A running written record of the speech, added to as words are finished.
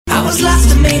was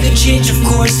lost and made a change, of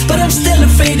course, but I'm still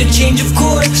afraid to change, of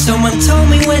course. Someone told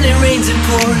me when it rains it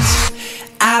pours.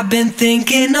 I've been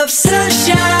thinking of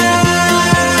sunshine,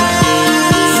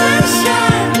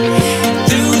 sunshine,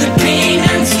 through the pain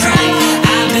and strife.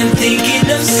 I've been thinking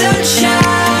of sunshine,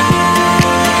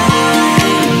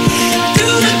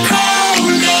 through the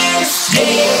coldest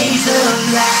days of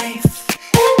life.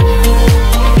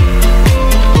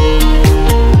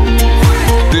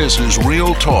 This is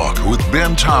Real Talk with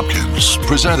Ben Tompkins,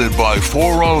 presented by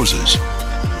Four Roses.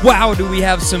 Wow, do we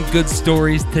have some good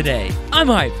stories today. I'm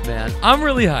hyped, man. I'm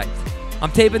really hyped.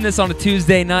 I'm taping this on a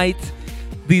Tuesday night.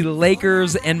 The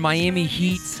Lakers and Miami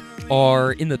Heat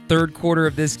are in the third quarter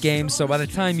of this game, so by the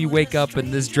time you wake up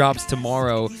and this drops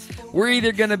tomorrow, we're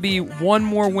either going to be one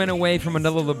more win away from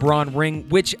another LeBron ring,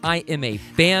 which I am a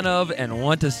fan of and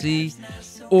want to see,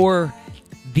 or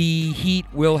the Heat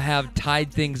will have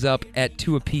tied things up at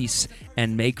 2 apiece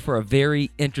and make for a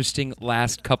very interesting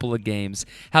last couple of games.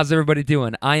 How's everybody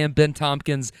doing? I am Ben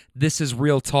Tompkins. This is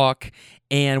Real Talk,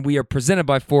 and we are presented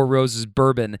by Four Roses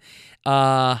Bourbon.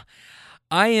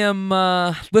 I am.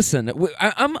 Listen,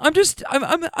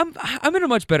 I'm in a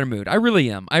much better mood. I really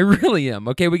am.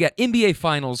 Okay, we got NBA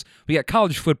Finals, we got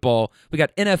college football, we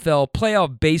got NFL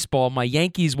playoff baseball. My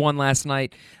Yankees won last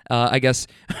night. I guess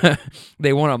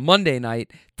they won on Monday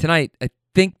night. Tonight, I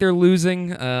think they're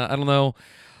losing. I don't know.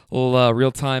 Little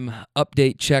real-time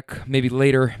update check, maybe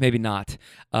later, maybe not.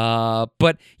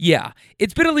 But yeah,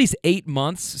 it's been at least 8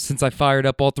 months since I fired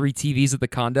up all 3 TVs at the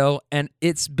condo, and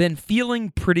it's been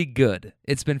feeling pretty good.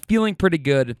 It's been feeling pretty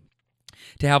good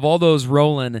to have all those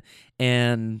rolling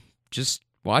and just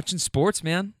watching sports,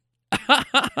 man.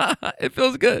 It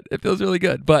feels good. It feels really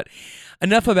good. But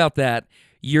enough about that.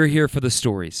 You're here for the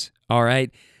stories, all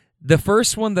right? The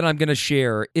first one that I'm going to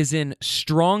share is in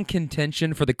strong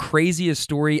contention for the craziest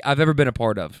story I've ever been a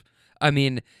part of. I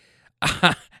mean,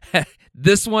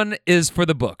 this one is for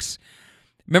the books.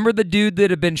 Remember the dude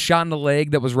that had been shot in the leg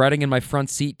that was riding in my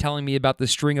front seat telling me about the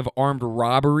string of armed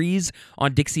robberies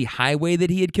on Dixie Highway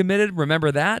that he had committed?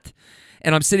 Remember that?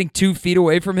 And I'm sitting 2 feet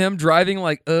away from him driving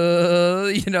like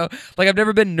I've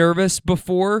never been nervous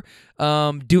before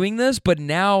doing this, but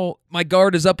now my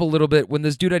guard is up a little bit when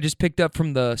this dude I just picked up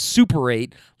from the Super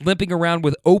 8, limping around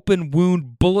with open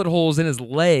wound bullet holes in his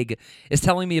leg, is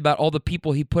telling me about all the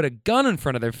people he put a gun in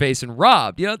front of their face and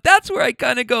robbed. You know, that's where I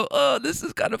kind of go, oh, this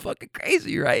is kind of fucking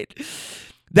crazy, right?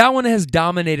 That one has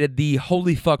dominated the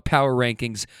holy fuck power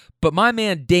rankings, but my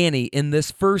man Danny in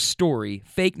this first story,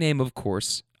 fake name of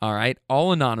course, all right,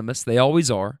 all anonymous, they always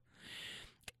are,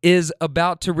 is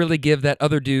about to really give that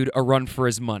other dude a run for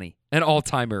his money. An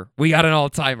all-timer. We got an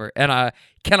all-timer, and I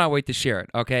cannot wait to share it,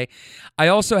 okay? I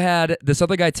also had this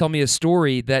other guy tell me a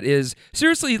story that is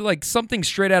seriously like something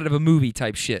straight out of a movie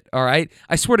type shit, all right?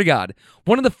 I swear to God,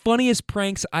 one of the funniest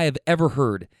pranks I have ever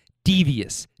heard.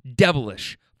 Devious,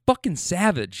 devilish, fucking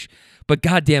savage, but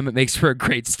goddamn, it makes for a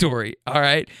great story, all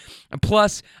right? And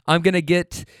plus, I'm going to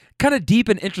get kind of deep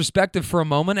and introspective for a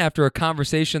moment after a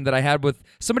conversation that I had with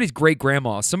somebody's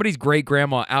great-grandma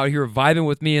out here vibing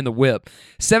with me in the whip.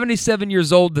 77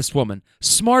 years old, this woman,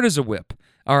 smart as a whip,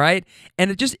 all right?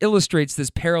 And it just illustrates this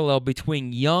parallel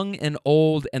between young and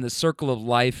old and the circle of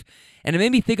life, and it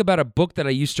made me think about a book that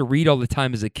I used to read all the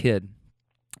time as a kid.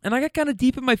 And I got kind of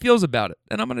deep in my feels about it,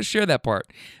 and I'm going to share that part.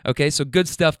 Okay, so good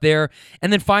stuff there.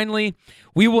 And then finally,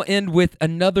 we will end with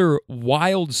another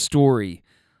wild story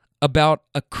about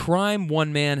a crime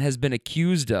one man has been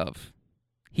accused of.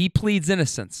 He pleads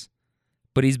innocence,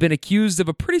 but he's been accused of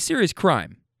a pretty serious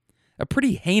crime, a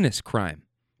pretty heinous crime,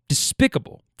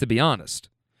 despicable, to be honest.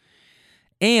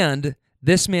 And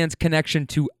this man's connection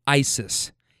to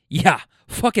ISIS. Yeah,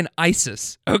 fucking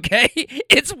ISIS, okay?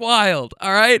 It's wild,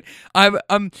 all right?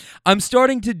 I'm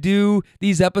starting to do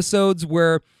these episodes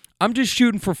where I'm just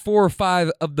shooting for 4 or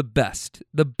 5 of the best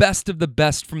of the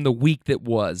best from the week that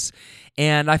was.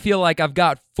 And I feel like I've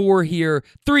got 4 here,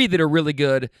 3 that are really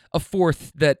good, a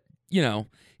 4th that, you know,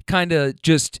 kind of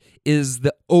just is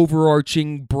the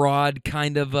overarching, broad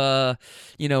kind of,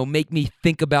 make me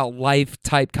think about life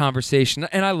type conversation.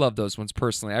 And I love those ones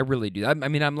personally. I really do. I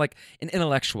mean, I'm like an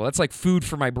intellectual. That's like food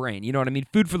for my brain. You know what I mean?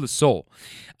 Food for the soul.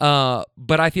 But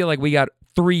I feel like we got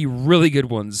 3 really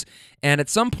good ones. And at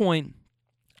some point,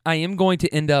 I am going to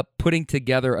end up putting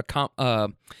together a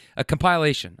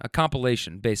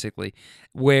compilation, basically,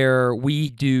 where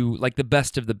we do like the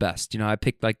best of the best. You know, I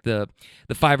picked like the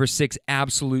 5 or 6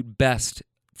 absolute best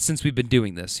since we've been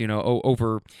doing this. You know,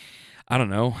 over, I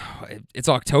don't know, it's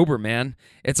October, man.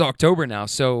 It's October now,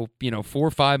 so 4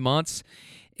 or 5 months,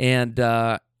 and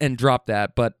drop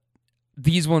that. But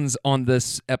these ones on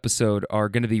this episode are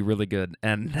going to be really good,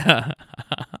 and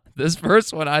This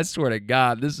first one, I swear to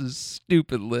God, this is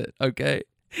stupid lit, okay?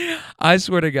 I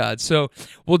swear to God. So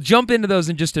we'll jump into those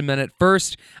in just a minute.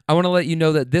 First, I want to let you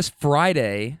know that this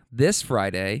Friday,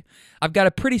 I've got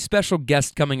a pretty special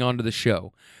guest coming onto the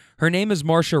show. Her name is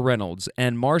Marsha Reynolds,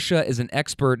 and Marsha is an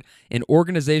expert in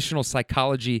organizational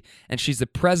psychology, and she's the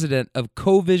president of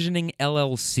Co-Visioning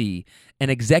LLC, an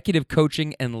executive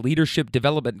coaching and leadership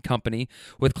development company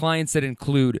with clients that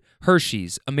include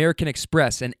Hershey's, American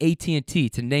Express, and AT&T,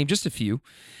 to name just a few.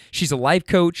 She's a life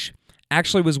coach,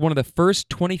 actually was one of the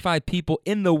first 25 people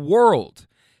in the world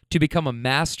to become a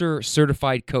master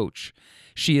certified coach.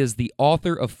 She is the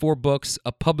author of 4 books,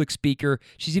 a public speaker.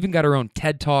 She's even got her own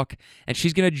TED Talk, and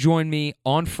she's going to join me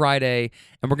on Friday,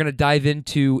 and we're going to dive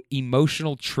into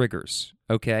emotional triggers,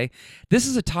 okay? This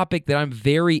is a topic that I'm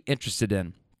very interested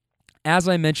in. As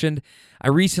I mentioned, I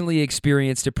recently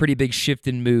experienced a pretty big shift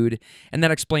in mood, and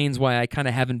that explains why I kind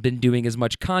of haven't been doing as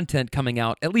much content coming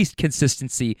out, at least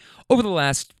consistency, over the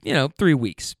last, 3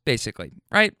 weeks, basically,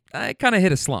 right? I kind of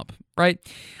hit a slump, right?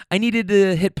 I needed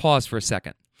to hit pause for a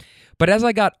second. But as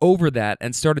I got over that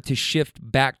and started to shift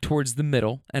back towards the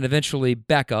middle and eventually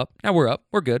back up, now we're up,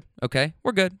 we're good, okay?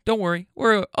 We're good, don't worry,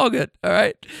 we're all good, all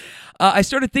right? I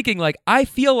started thinking, I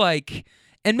feel like,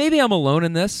 and maybe I'm alone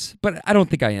in this, but I don't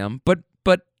think I am, but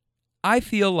I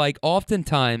feel like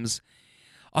oftentimes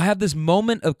I'll have this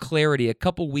moment of clarity a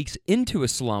couple weeks into a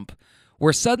slump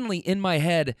where suddenly in my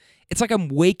head, it's like I'm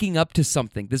waking up to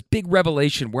something, this big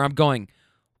revelation where I'm going,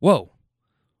 whoa,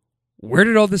 where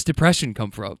did all this depression come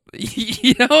from?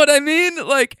 You know what I mean?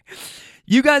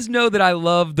 You guys know that I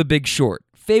love The Big Short.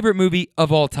 Favorite movie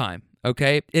of all time,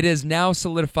 okay? It has now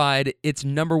solidified its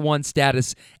 #1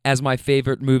 status as my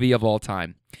favorite movie of all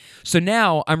time. So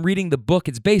now I'm reading the book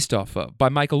it's based off of by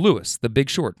Michael Lewis, The Big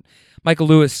Short. Michael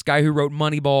Lewis, guy who wrote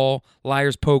Moneyball,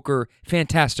 Liar's Poker,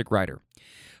 fantastic writer.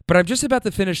 But I'm just about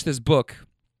to finish this book,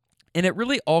 and it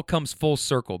really all comes full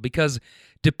circle because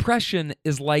depression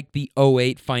is like the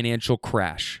 '08 financial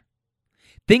crash.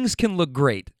 Things can look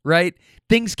great, right?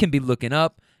 Things can be looking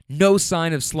up, no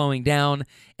sign of slowing down,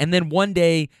 and then one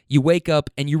day you wake up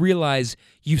and you realize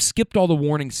you skipped all the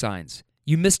warning signs,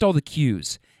 you missed all the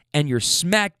cues, and you're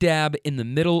smack dab in the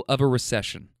middle of a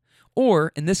recession.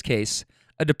 Or, in this case,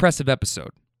 a depressive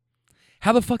episode.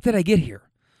 How the fuck did I get here?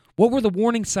 What were the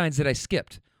warning signs that I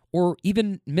skipped? Or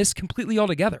even missed completely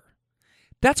altogether?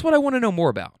 That's what I want to know more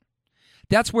about.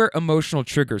 That's where emotional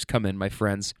triggers come in, my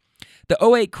friends. The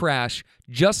 '08 crash,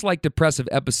 just like depressive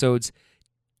episodes,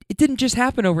 it didn't just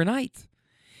happen overnight.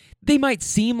 They might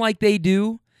seem like they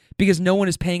do because no one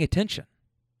is paying attention.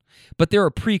 But there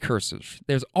are precursors.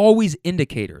 There's always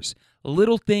indicators,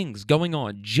 little things going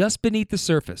on just beneath the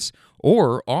surface,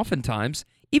 or oftentimes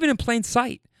even in plain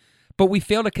sight. But we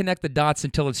fail to connect the dots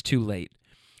until it's too late.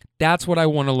 That's what I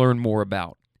want to learn more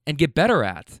about and get better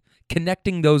at,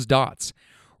 connecting those dots,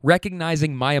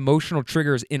 recognizing my emotional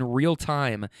triggers in real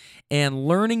time, and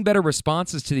learning better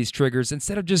responses to these triggers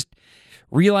instead of just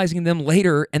realizing them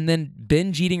later and then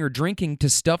binge eating or drinking to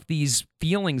stuff these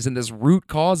feelings and this root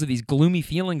cause of these gloomy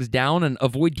feelings down and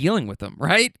avoid dealing with them,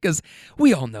 right? Because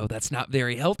we all know that's not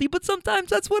very healthy, but sometimes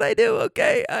that's what I do,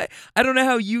 okay? I don't know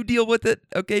how you deal with it,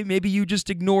 okay? Maybe you just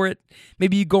ignore it.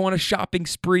 Maybe you go on a shopping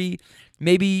spree.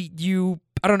 Maybe you,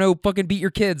 fucking beat your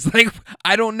kids.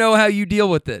 I don't know how you deal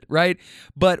with it, right?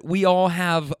 But we all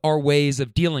have our ways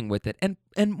of dealing with it.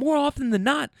 And more often than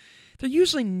not, they're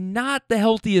usually not the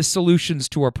healthiest solutions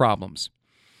to our problems,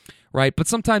 right? But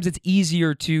sometimes it's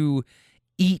easier to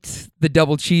eat the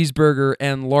double cheeseburger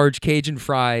and large Cajun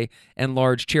fry and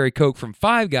large cherry Coke from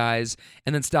Five Guys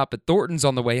and then stop at Thornton's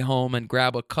on the way home and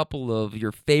grab a couple of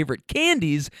your favorite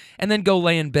candies and then go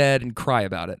lay in bed and cry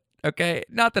about it, okay?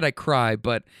 Not that I cry,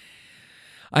 but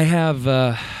I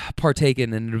have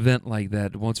partaken in an event like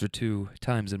that once or two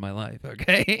times in my life,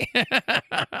 okay?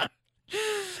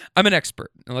 I'm an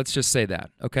expert, and let's just say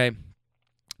that, okay?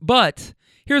 But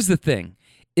here's the thing,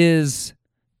 is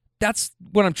that's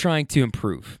what I'm trying to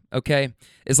improve, okay?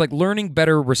 Is learning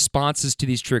better responses to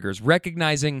these triggers,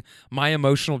 recognizing my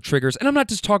emotional triggers. And I'm not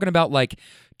just talking about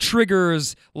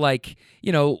triggers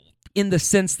in the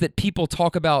sense that people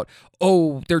talk about,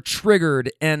 oh, they're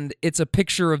triggered, and it's a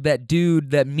picture of that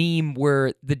dude, that meme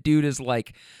where the dude is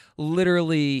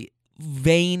literally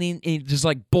veining, just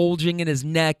bulging in his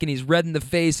neck, and he's red in the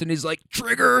face, and he's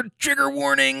trigger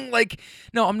warning.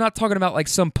 No, I'm not talking about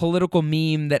some political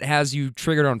meme that has you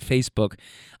triggered on Facebook.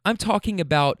 I'm talking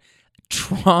about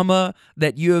trauma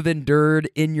that you have endured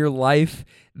in your life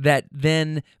that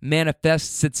then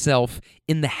manifests itself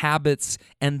in the habits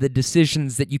and the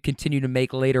decisions that you continue to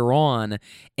make later on.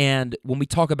 And when we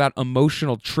talk about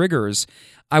emotional triggers,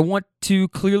 I want to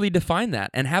clearly define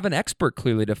that and have an expert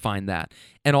clearly define that.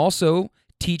 And also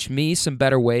teach me some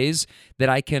better ways that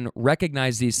I can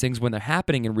recognize these things when they're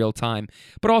happening in real time,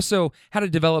 but also how to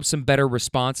develop some better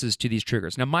responses to these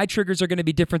triggers. Now, my triggers are going to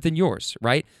be different than yours,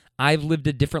 right? I've lived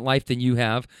a different life than you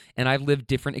have, and I've lived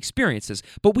different experiences,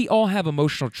 but we all have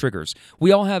emotional triggers.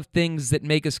 We all have things that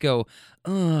make us go,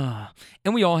 ugh,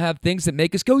 and we all have things that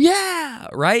make us go, yeah,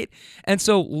 right? And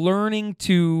so learn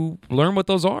what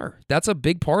those are. That's a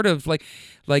big part of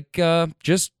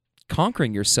just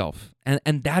conquering yourself.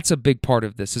 And that's a big part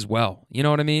of this as well. You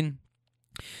know what I mean?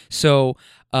 So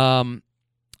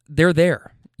they're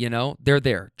there, they're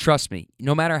there. Trust me.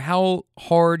 No matter how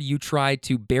hard you try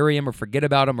to bury them or forget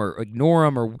about them or ignore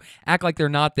them or act like they're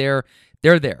not there,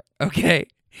 they're there, okay?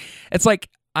 It's like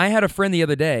I had a friend the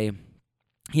other day.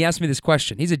 He asked me this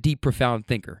question. He's a deep, profound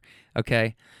thinker,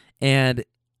 okay? And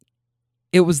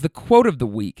it was the quote of the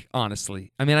week,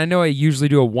 honestly. I mean, I know I usually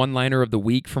do a one-liner of the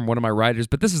week from one of my writers,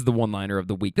 but this is the one-liner of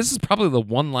the week. This is probably the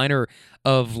one-liner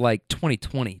of,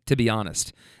 2020, to be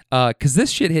honest. Because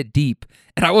this shit hit deep,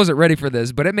 and I wasn't ready for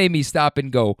this, but it made me stop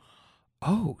and go,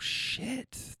 oh,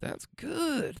 shit, that's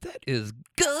good. That is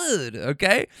good,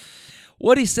 okay?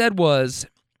 What he said was,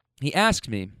 he asked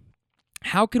me,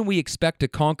 how can we expect to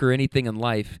conquer anything in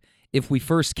life if we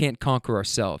first can't conquer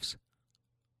ourselves?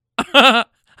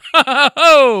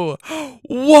 Oh,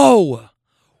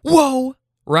 whoa,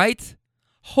 right?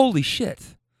 Holy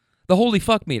shit. The holy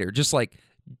fuck meter just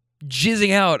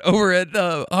jizzing out over at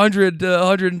 100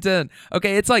 110.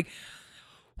 Okay, it's like,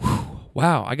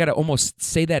 wow, I got to almost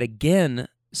say that again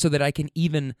so that I can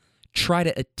even try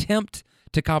to attempt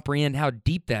to comprehend how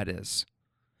deep that is.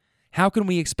 How can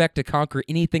we expect to conquer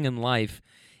anything in life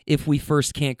if we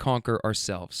first can't conquer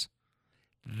ourselves?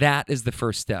 That is the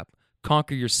first step.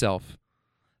 Conquer yourself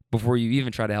before you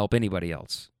even try to help anybody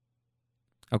else.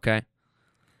 Okay?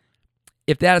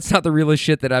 If that's not the realest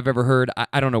shit that I've ever heard,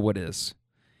 I don't know what is.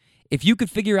 If you could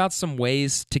figure out some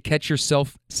ways to catch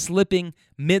yourself slipping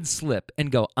mid-slip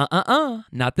and go,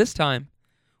 not this time,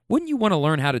 wouldn't you want to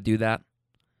learn how to do that?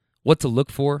 What to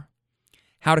look for?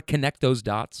 How to connect those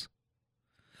dots?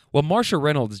 Well, Marsha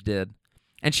Reynolds did,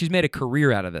 and she's made a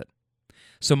career out of it.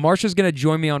 So Marsha's going to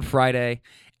join me on Friday,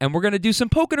 and we're going to do some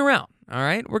poking around, all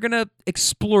right? We're going to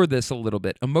explore this a little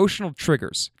bit. Emotional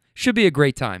triggers. Should be a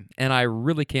great time, and I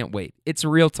really can't wait. It's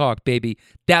Real Talk, baby.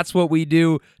 That's what we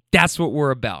do. That's what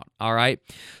we're about, all right?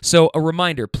 So a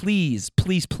reminder, please,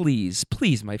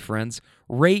 my friends,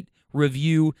 rate,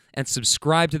 review, and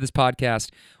subscribe to this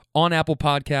podcast on Apple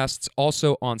Podcasts,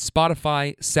 also on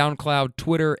Spotify, SoundCloud,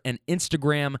 Twitter, and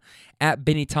Instagram at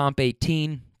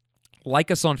BennyTomp18.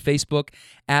 Like us on Facebook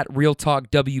at Real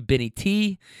Talk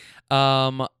WBennyT.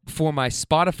 For my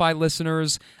Spotify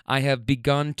listeners, I have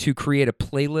begun to create a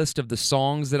playlist of the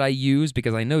songs that I use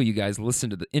because I know you guys listen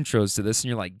to the intros to this and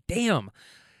you're like, damn,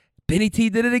 Benny T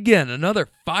did it again. Another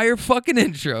fire fucking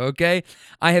intro, okay?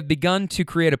 I have begun to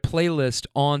create a playlist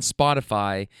on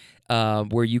Spotify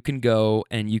where you can go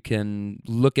and you can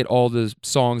look at all the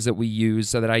songs that we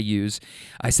use, that I use.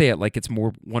 I say it like it's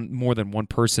more than one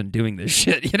person doing this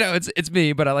shit. It's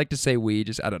me, but I like to say we.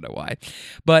 Just I don't know why.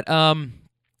 But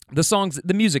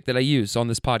the music that I use on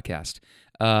this podcast,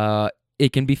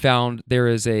 it can be found. There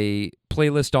is a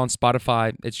playlist on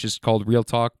Spotify. It's just called Real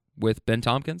Talk with Ben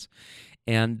Tompkins.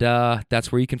 And that's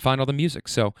where you can find all the music.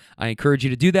 So I encourage you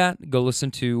to do that. Go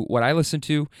listen to what I listen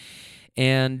to.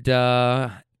 And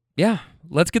yeah,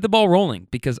 let's get the ball rolling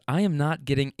because I am not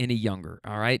getting any younger,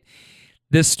 all right?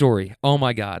 This story, oh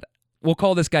my God. We'll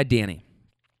call this guy Danny.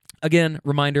 Again,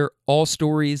 reminder, all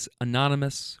stories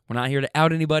anonymous. We're not here to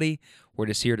out anybody. We're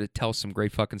just here to tell some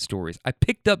great fucking stories. I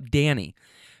picked up Danny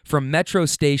from Metro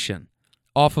Station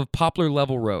off of Poplar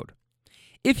Level Road.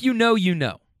 If you know, you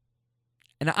know.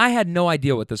 And I had no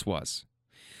idea what this was.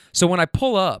 So when I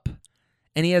pull up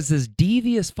and he has this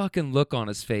devious fucking look on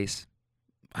his face,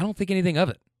 I don't think anything of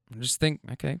it. I just think,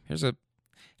 okay,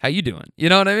 how you doing? You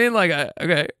know what I mean?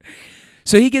 Okay.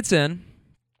 So he gets in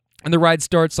and the ride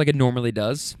starts like it normally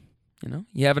does.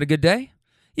 You having a good day?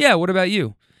 Yeah, what about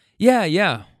you?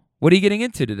 Yeah. What are you getting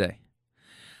into today?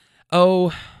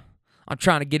 Oh, I'm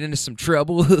trying to get into some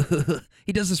trouble.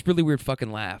 He does this really weird fucking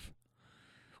laugh.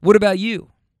 What about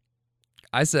you?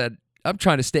 I said, I'm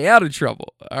trying to stay out of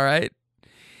trouble, all right?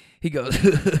 He goes,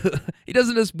 he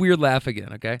does this weird laugh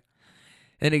again, okay?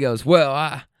 And he goes, well,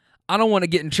 I don't want to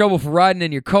get in trouble for riding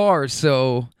in your car,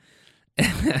 so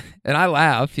And I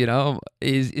laugh,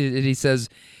 he says,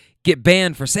 get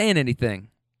banned for saying anything.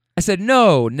 I said,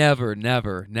 no, never,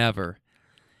 never, never.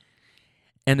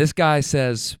 And this guy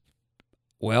says,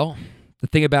 well, the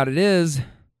thing about it is,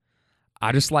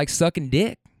 I just like sucking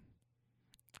dick.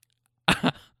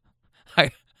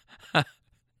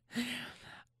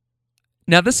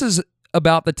 Now, this is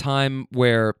about the time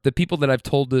where the people that I've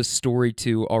told this story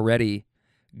to already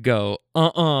go,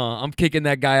 I'm kicking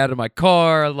that guy out of my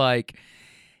car. Like,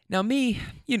 now me,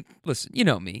 listen, you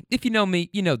know me. If you know me,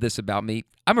 you know this about me.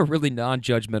 I'm a really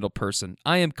non-judgmental person.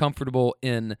 I am comfortable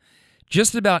in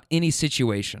just about any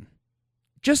situation.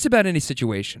 Just about any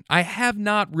situation. I have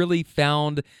not really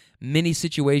found many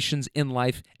situations in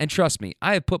life, and trust me,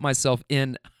 I have put myself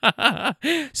in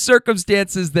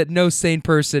circumstances that no sane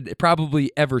person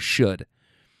probably ever should.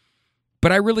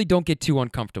 But I really don't get too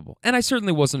uncomfortable, and I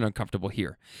certainly wasn't uncomfortable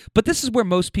here. But this is where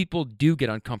most people do get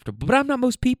uncomfortable, but I'm not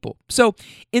most people. So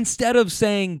instead of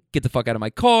saying, get the fuck out of my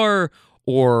car,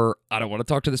 or I don't want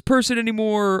to talk to this person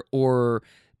anymore, or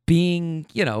being,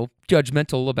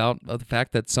 judgmental about the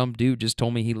fact that some dude just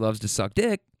told me he loves to suck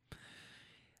dick,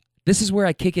 this is where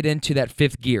I kick it into that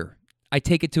fifth gear. I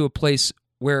take it to a place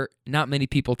where not many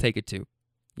people take it to,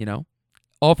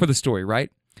 all for the story,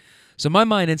 right? So my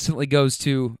mind instantly goes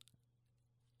to,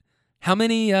 how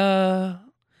many,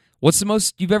 what's the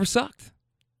most you've ever sucked?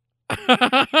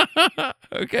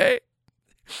 Okay.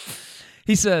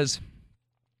 He says,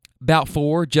 about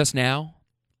 4 just now.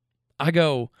 I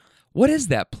go, what is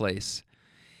that place?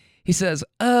 He says,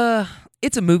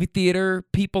 it's a movie theater.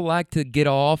 People like to get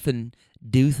off and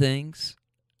do things.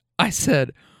 I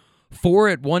said, 4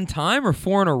 at one time or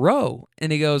 4 in a row?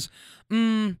 And he goes,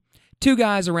 2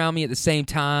 guys around me at the same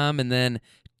time and then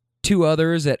 2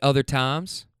 others at other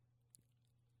times.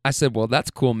 I said, well,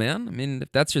 that's cool, man. I mean,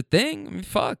 if that's your thing,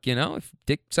 fuck, if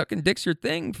sucking dick's your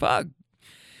thing, fuck.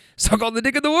 Suck all the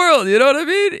dick in the world, you know what I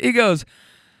mean? He goes,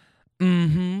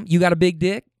 you got a big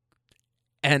dick?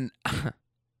 And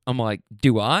I'm like,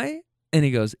 do I? And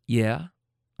he goes, yeah.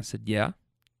 I said, yeah.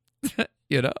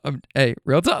 Hey,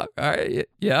 real talk, all right,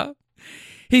 yeah.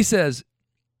 He says,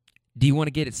 do you want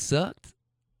to get it sucked?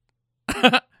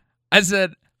 I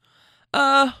said,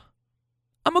 I'm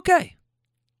okay.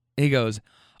 He goes,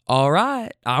 all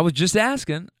right, I was just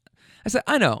asking. I said,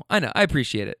 I know, I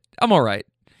appreciate it. I'm all right.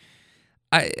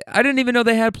 I didn't even know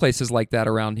they had places like that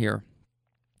around here.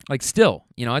 Like still,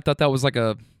 I thought that was like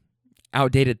a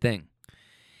outdated thing.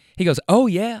 He goes, oh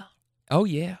yeah.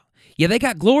 Yeah, they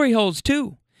got glory holes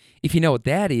too, if you know what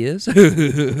that is.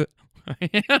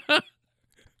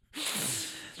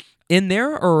 In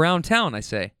there or around town, I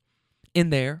say.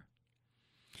 In there.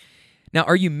 Now,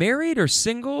 are you married or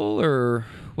single or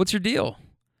what's your deal?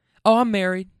 Oh, I'm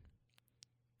married.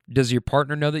 Does your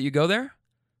partner know that you go there?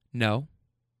 No.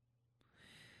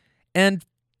 And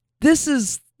this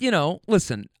is,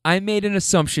 listen, I made an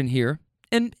assumption here,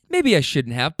 and maybe I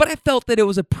shouldn't have, but I felt that it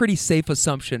was a pretty safe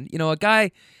assumption. A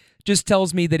guy just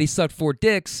tells me that he sucked 4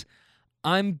 dicks,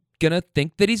 I'm going to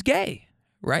think that he's gay,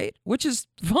 right? Which is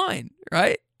fine,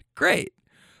 right? Great.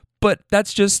 But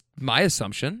that's just my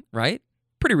assumption, right?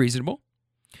 Pretty reasonable.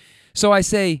 So I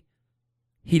say,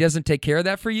 he doesn't take care of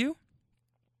that for you?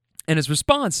 And his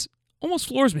response almost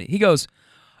floors me. He goes,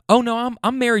 oh no,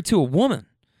 I'm married to a woman.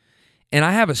 And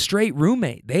I have a straight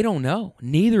roommate. They don't know.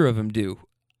 Neither of them do.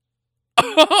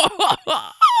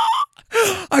 I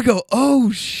go,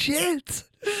 oh shit.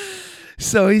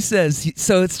 So he says,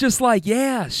 so it's just like,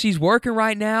 yeah, she's working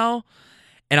right now.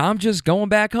 And I'm just going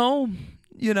back home.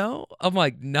 I'm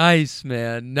like, nice,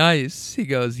 man, nice. He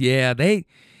goes, yeah, they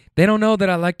don't know that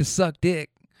I like to suck dick.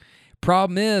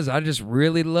 Problem is, I just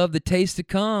really love the taste to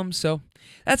come, so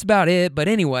that's about it. But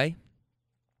anyway,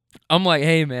 I'm like,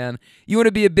 hey, man, you want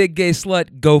to be a big gay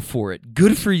slut? Go for it.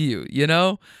 Good for you,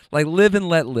 Like, live and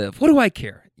let live. What do I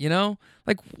care,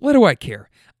 Like, what do I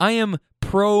care? I am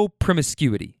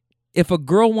pro-promiscuity. If a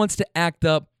girl wants to act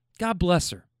up, God bless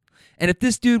her. And if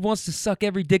this dude wants to suck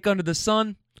every dick under the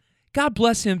sun, God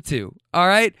bless him too, all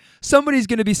right? Somebody's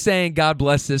going to be saying, God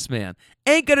bless this man.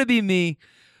 Ain't going to be me,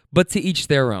 but to each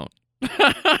their own.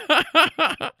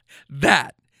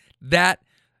 That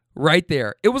right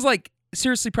there. It was like,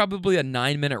 seriously, probably a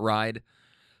 9-minute ride,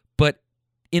 but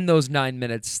in those 9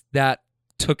 minutes, that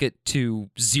took it to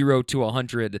 0 to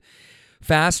 100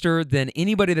 faster than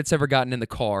anybody that's ever gotten in the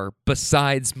car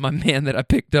besides my man that I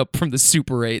picked up from the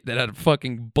Super 8 that had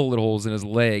fucking bullet holes in his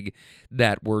leg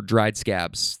that were dried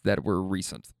scabs that were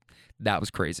recent. That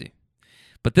was crazy.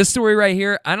 But this story right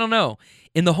here, I don't know.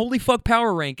 In the Holy Fuck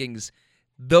Power Rankings,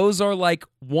 Those are like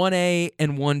 1A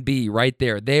and 1B right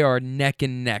there. They are neck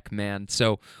and neck, man.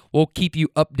 So we'll keep you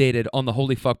updated on the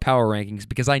Holy Fuck Power Rankings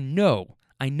because I know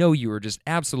you are just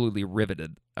absolutely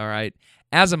riveted, all right?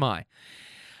 As am I.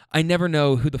 I never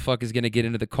know who the fuck is going to get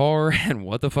into the car and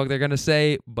what the fuck they're going to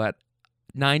say, but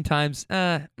not 9 times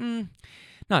out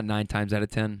of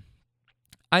 10.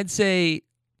 I'd say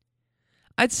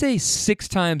 6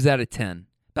 times out of 10.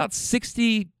 About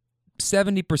 60,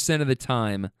 70% of the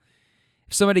time,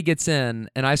 if somebody gets in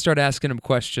and I start asking them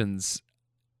questions,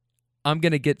 I'm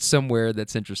going to get somewhere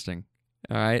that's interesting,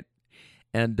 all right?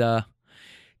 And, God,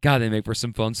 they make for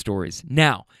some fun stories.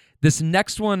 Now, this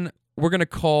next one, we're going to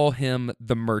call him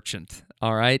the Merchant,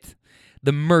 all right?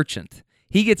 The Merchant.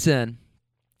 He gets in,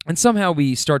 and somehow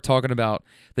we start talking about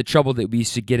the trouble that we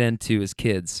used to get into as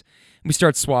kids. We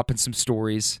start swapping some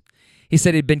stories. He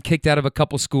said he'd been kicked out of a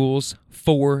couple schools,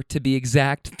 4 to be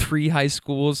exact, 3 high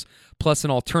schools, plus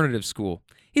an alternative school.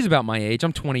 He's about my age.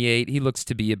 I'm 28. He looks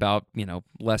to be about,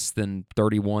 less than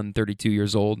 31, 32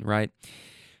 years old, right?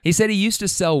 He said he used to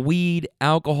sell weed,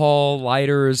 alcohol,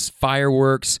 lighters,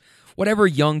 fireworks, whatever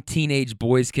young teenage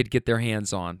boys could get their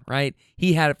hands on, right?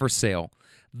 He had it for sale,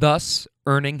 thus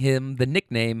earning him the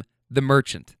nickname The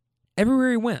Merchant.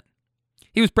 Everywhere he went,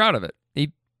 he was proud of it.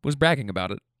 He was bragging about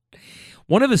it.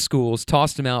 One of his schools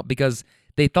tossed him out because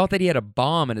they thought that he had a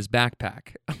bomb in his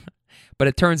backpack. But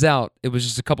it turns out it was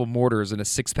just a couple mortars and a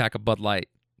 6-pack of Bud Light.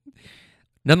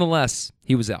 Nonetheless,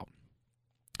 he was out.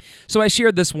 So I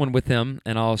shared this one with him,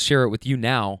 and I'll share it with you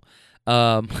now.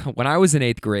 When I was in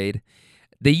 8th grade,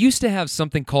 they used to have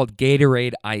something called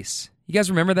Gatorade Ice. You guys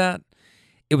remember that?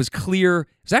 It was clear. It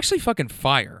was actually fucking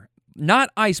fire. Not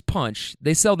Ice Punch.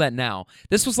 They sell that now.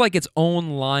 This was like its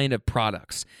own line of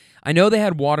products. I know they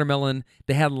had watermelon.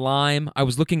 They had lime. I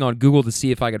was looking on Google to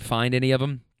see if I could find any of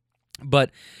them.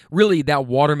 But really, that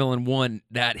watermelon one,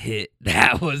 that hit.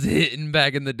 That was hitting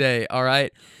back in the day, all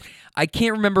right? I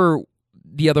can't remember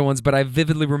the other ones, but I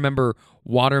vividly remember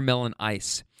watermelon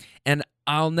ice. And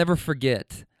I'll never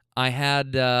forget, I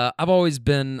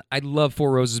love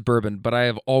Four Roses bourbon, but I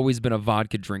have always been a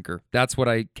vodka drinker. That's what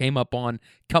I came up on,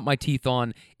 cut my teeth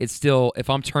on. It's still, if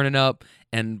I'm turning up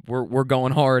and we're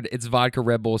going hard, it's vodka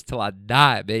Red Bulls till I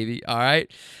die, baby, all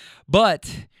right?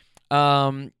 But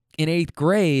in 8th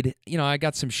grade, I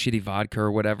got some shitty vodka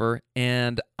or whatever,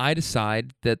 and I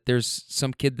decide that there's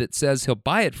some kid that says he'll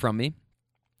buy it from me.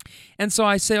 And so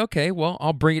I say, okay, well,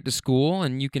 I'll bring it to school,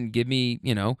 and you can give me,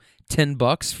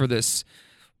 $10 for this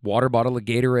water bottle of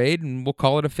Gatorade, and we'll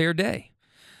call it a fair day.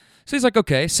 So he's like,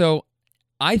 okay, so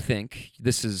I think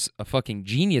this is a fucking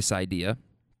genius idea,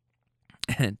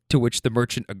 and to which the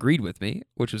Merchant agreed with me,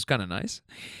 which was kind of nice.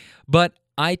 But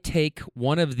I take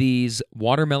one of these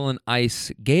watermelon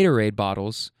ice Gatorade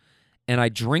bottles, and I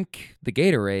drink the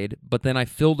Gatorade, but then I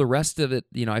fill the rest of it,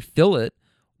 I fill it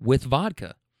with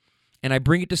vodka. And I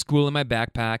bring it to school in my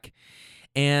backpack.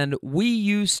 And we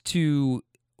used to,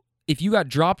 if you got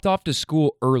dropped off to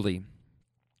school early,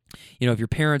 if your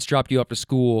parents dropped you off to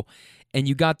school and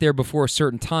you got there before a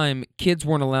certain time, kids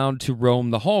weren't allowed to roam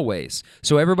the hallways.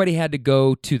 So everybody had to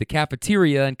go to the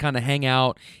cafeteria and kind of hang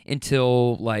out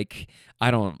until I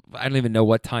don't even know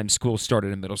what time school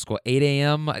started in middle school, 8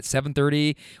 a.m., at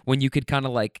 7:30, when you could kind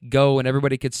of go and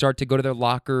everybody could start to go to their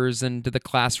lockers and to the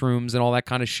classrooms and all that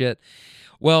kind of shit.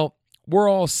 Well, we're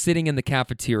all sitting in the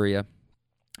cafeteria,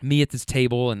 me at this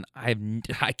table, and I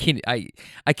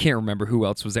can't remember who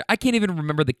else was there. I can't even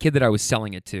remember the kid that I was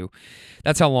selling it to.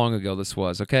 That's how long ago this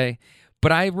was, okay?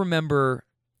 But I remember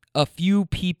a few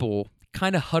people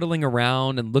kind of huddling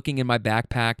around and looking in my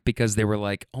backpack because they were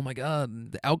like, oh my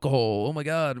God, the alcohol, oh my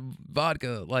God,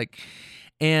 vodka,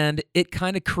 and it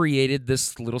kind of created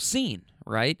this little scene,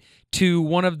 right? To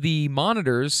one of the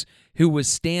monitors who was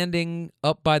standing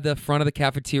up by the front of the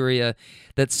cafeteria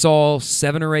that saw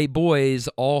 7 or 8 boys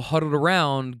all huddled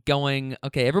around going,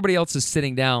 okay, everybody else is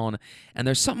sitting down and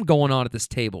there's something going on at this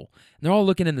table. And they're all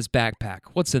looking in this backpack.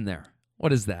 What's in there?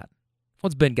 What is that?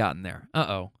 What's Ben got in there?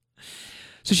 Uh-oh.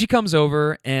 So she comes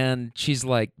over and she's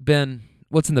like, Ben,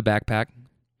 what's in the backpack?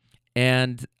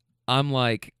 And I'm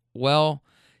like, well,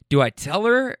 do I tell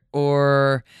her?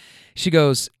 Or she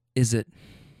goes, is it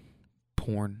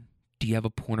porn? Do you have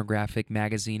a pornographic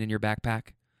magazine in your backpack?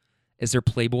 Is there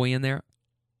Playboy in there?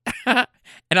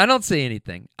 And I don't say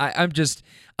anything. I'm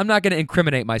not going to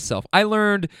incriminate myself. I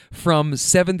learned from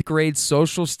 7th grade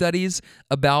social studies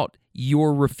about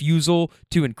your refusal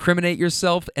to incriminate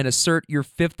yourself and assert your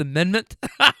 5th Amendment.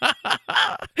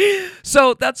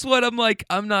 So that's what I'm like.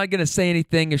 I'm not going to say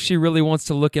anything if she really wants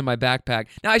to look in my backpack.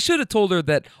 Now, I should have told her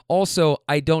that also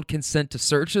I don't consent to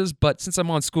searches, but since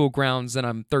I'm on school grounds and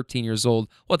I'm 13 years old,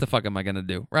 what the fuck am I going to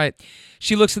do, right?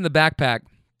 She looks in the backpack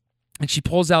and she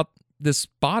pulls out this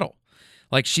bottle.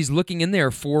 Like she's looking in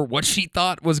there for what she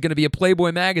thought was going to be a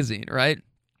Playboy magazine, right?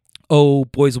 Oh,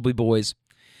 boys will be boys.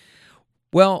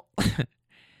 Well,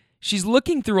 she's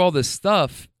looking through all this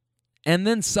stuff, and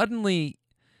then suddenly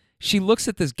she looks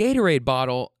at this Gatorade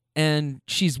bottle, and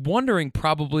she's wondering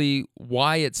probably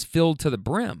why it's filled to the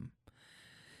brim.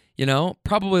 You know,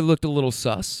 probably looked a little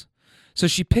sus. So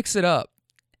she picks it up,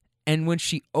 and when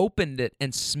she opened it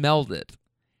and smelled it,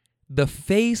 the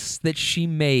face that she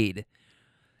made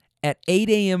at 8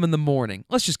 a.m. in the morning,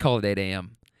 let's just call it 8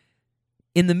 a.m.,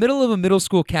 in the middle of a middle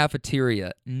school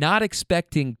cafeteria, not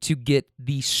expecting to get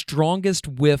the strongest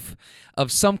whiff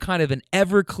of some kind of an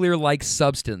Everclear-like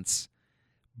substance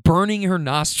burning her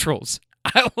nostrils.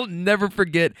 I will never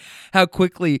forget how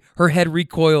quickly her head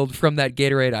recoiled from that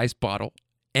Gatorade ice bottle.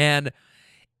 And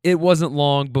it wasn't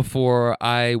long before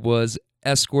I was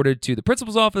escorted to the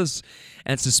principal's office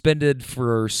and suspended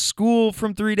for school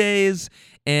from 3 days.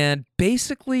 And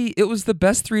basically, it was the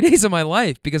best 3 days of my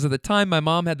life because at the time, my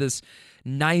mom had this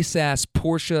nice-ass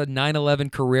Porsche 911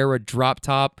 Carrera drop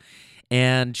top,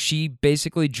 and she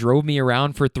basically drove me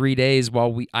around for 3 days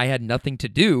while I had nothing to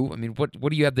do. I mean, what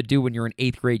do you have to do when you're in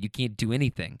 8th grade? You can't do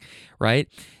anything, right?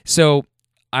 So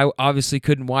I obviously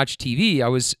couldn't watch TV. I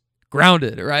was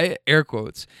grounded, right? Air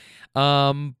quotes.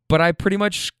 But I pretty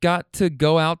much got to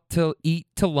go out to eat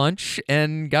to lunch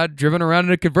and got driven around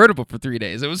in a convertible for 3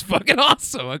 days. It was fucking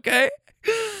awesome, okay?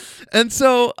 And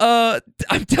so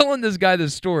I'm telling this guy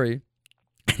this story,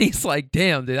 and he's like,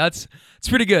 damn, dude, that's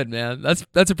pretty good, man.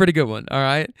 That's a pretty good one, all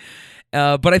right?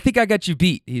 But I think I got you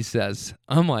beat, he says.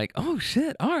 I'm like, oh,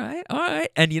 shit, all right.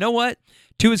 And you know what?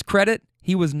 To his credit,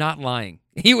 he was not lying.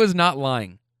 He was not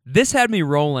lying. This had me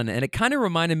rolling, and it kind of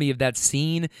reminded me of that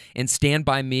scene in Stand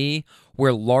By Me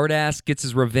where Lardass gets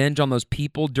his revenge on those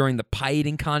people during the pie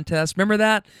eating contest. Remember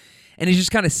that? And he's just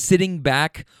kind of sitting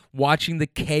back watching the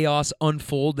chaos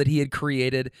unfold that he had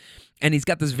created, and he's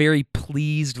got this very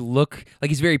pleased look,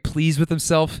 like he's very pleased with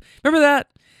himself. Remember that?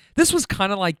 This was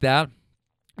kind of like that,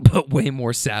 but way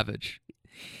more savage.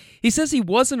 He says he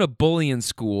wasn't a bully in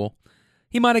school.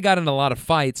 He might have gotten in a lot of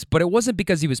fights, but it wasn't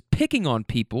because he was picking on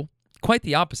people. Quite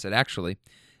the opposite, actually.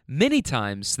 Many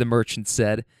times, the merchant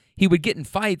said, he would get in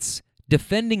fights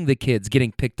defending the kids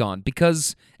getting picked on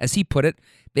because, as he put it,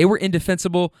 they were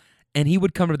indefensible and he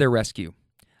would come to their rescue.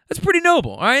 That's pretty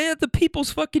noble, all right? The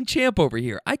people's fucking champ over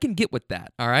here. I can get with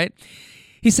that, all right?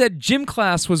 He said gym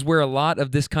class was where a lot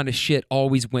of this kind of shit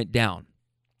always went down.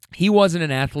 He wasn't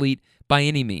an athlete by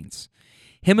any means.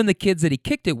 Him and the kids that he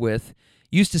kicked it with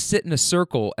used to sit in a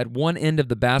circle at one end of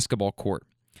the basketball court.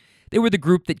 They were the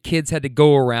group that kids had to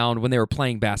go around when they were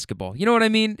playing basketball. You know what I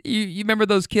mean? You remember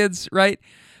those kids, right?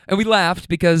 And we laughed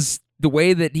because the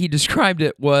way that he described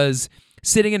it was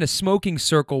sitting in a smoking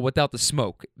circle without the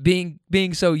smoke, being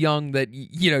so young that,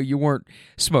 you weren't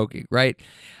smoking, right?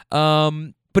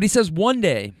 But he says one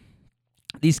day,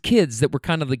 these kids that were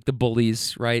kind of like the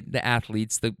bullies, right? The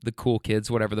athletes, the cool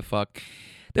kids, whatever the fuck,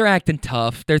 they're acting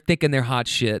tough. They're thinking they're hot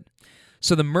shit.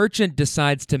 So the merchant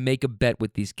decides to make a bet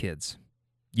with these kids.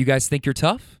 You guys think you're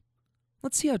tough?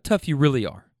 Let's see how tough you really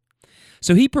are.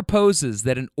 So he proposes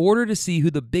that in order to see who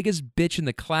the biggest bitch in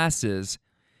the class is,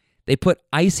 they put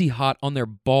Icy Hot on their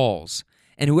balls,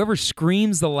 and whoever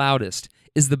screams the loudest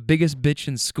is the biggest bitch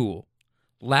in school.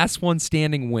 Last one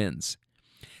standing wins.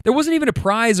 There wasn't even a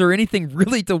prize or anything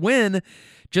really to win,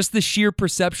 just the sheer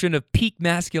perception of peak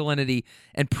masculinity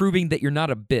and proving that you're not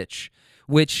a bitch,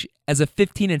 which, as a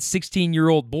 15 and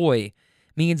 16-year-old boy,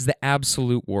 means the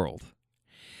absolute world.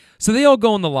 So they all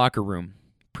go in the locker room,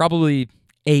 probably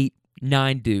 8,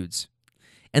 9 dudes,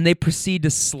 and they proceed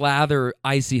to slather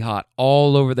Icy Hot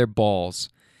all over their balls.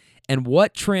 And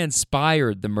what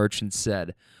transpired, the merchant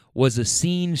said, was a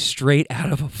scene straight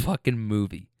out of a fucking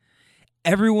movie.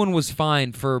 Everyone was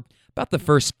fine for about the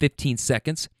first 15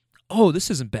 seconds. Oh,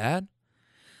 this isn't bad.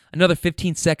 Another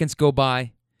 15 seconds go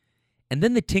by, and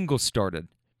then the tingles started.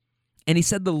 And he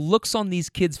said the looks on these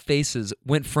kids' faces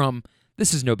went from,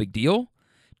 this is no big deal,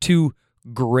 to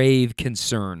grave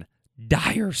concern,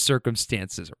 dire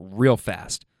circumstances, real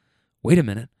fast. Wait a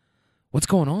minute. What's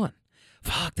going on?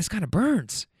 Fuck, this kind of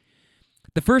burns.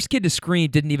 The first kid to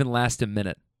scream didn't even last a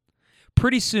minute.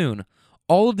 Pretty soon,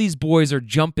 all of these boys are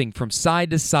jumping from side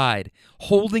to side,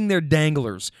 holding their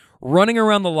danglers, running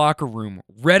around the locker room,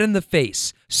 red in the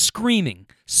face, screaming,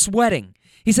 sweating.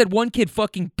 He said one kid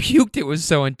fucking puked, it was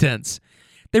so intense.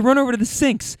 They run over to the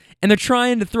sinks, and they're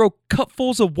trying to throw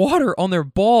cupfuls of water on their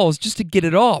balls just to get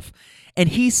it off. And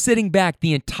he's sitting back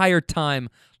the entire time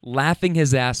laughing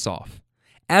his ass off,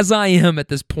 as I am at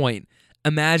this point,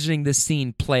 imagining this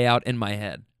scene play out in my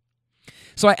head.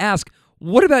 So I ask,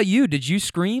 what about you? Did you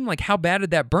scream? Like, how bad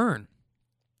did that burn?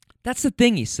 That's the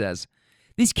thing, he says.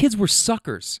 These kids were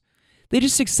suckers. They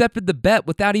just accepted the bet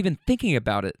without even thinking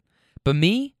about it. But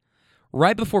me,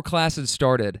 right before class had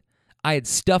started, I had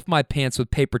stuffed my pants with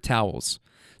paper towels.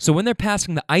 So when they're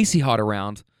passing the Icy Hot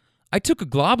around, I took a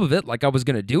glob of it like I was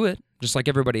going to do it, just like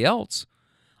everybody else.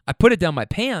 I put it down my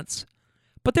pants,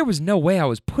 but there was no way I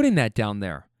was putting that down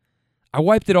there. I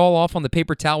wiped it all off on the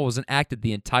paper towels and acted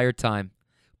the entire time.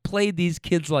 Played these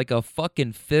kids like a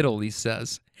fucking fiddle, he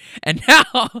says. And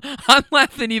now I'm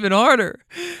laughing even harder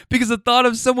because the thought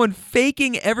of someone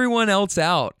faking everyone else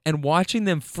out and watching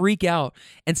them freak out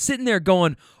and sitting there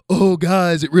going, oh,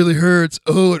 guys, it really hurts.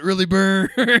 Oh, it really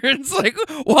burns. Like,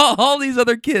 while all these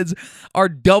other kids are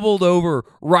doubled over,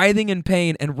 writhing in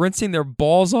pain and rinsing their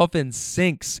balls off in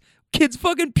sinks. Kids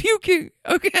fucking puking,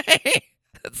 okay?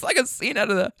 It's like a scene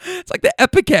it's like the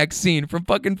Epicac scene from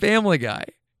fucking Family Guy.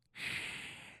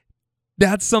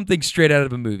 That's something straight out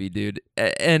of a movie, dude.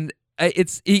 And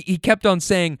he kept on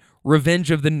saying,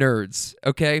 Revenge of the Nerds,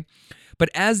 okay? But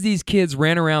as these kids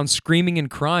ran around screaming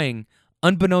and crying,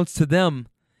 unbeknownst to them,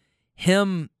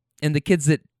 him and the kids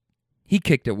that he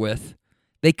kicked it with,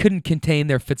 they couldn't contain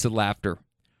their fits of laughter.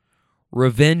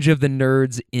 Revenge of the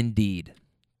Nerds, indeed.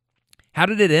 How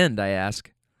did it end, I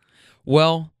ask?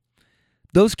 Well,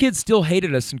 those kids still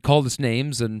hated us and called us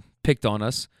names and picked on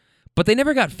us, but they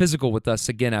never got physical with us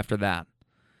again after that.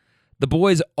 The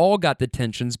boys all got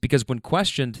detentions because when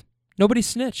questioned, nobody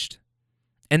snitched.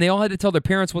 And they all had to tell their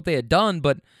parents what they had done,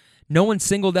 but no one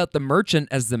singled out the merchant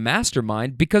as the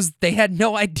mastermind because they had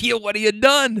no idea what he had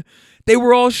done. They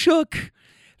were all shook.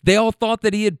 They all thought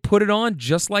that he had put it on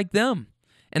just like them,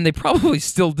 and they probably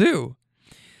still do.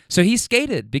 So he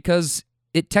skated because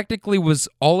it technically was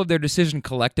all of their decision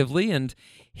collectively, and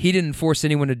he didn't force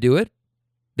anyone to do it.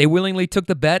 They willingly took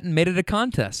the bet and made it a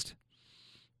contest.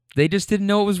 They just didn't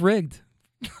know it was rigged.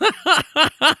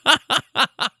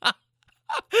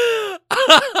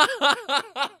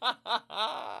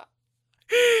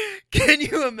 Can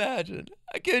you imagine?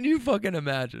 Can you fucking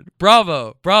imagine?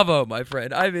 Bravo, my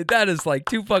friend. I mean, that is like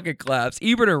 2 fucking claps.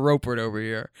 Ebert and Roper over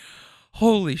here.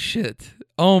 Holy shit.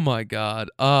 Oh my God.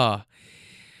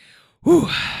 Whew.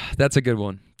 That's a good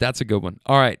one.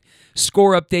 All right.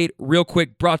 Score update real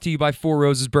quick, brought to you by Four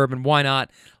Roses Bourbon. Why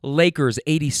not? Lakers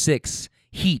 86,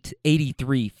 Heat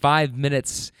 83. 5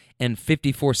 minutes and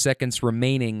 54 seconds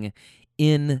remaining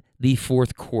in the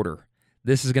fourth quarter.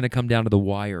 This is going to come down to the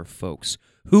wire, folks.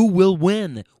 Who will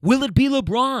win? Will it be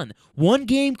LeBron? 1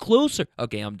 game closer.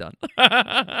 Okay, I'm done.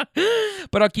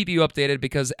 But I'll keep you updated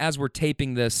because as we're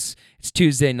taping this, it's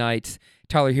Tuesday night.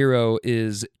 Tyler Hero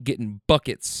is getting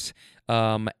buckets,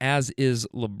 as is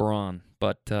LeBron.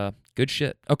 But good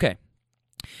shit. Okay.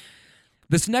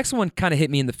 This next one kind of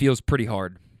hit me in the feels pretty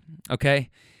hard. Okay?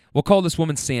 We'll call this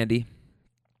woman Sandy.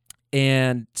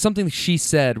 And something she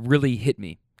said really hit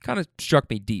me. Kind of struck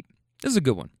me deep. This is a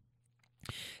good one.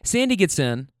 Sandy gets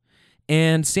in,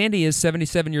 and Sandy is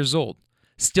 77 years old.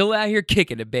 Still out here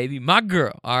kicking it, baby. My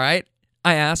girl, all right?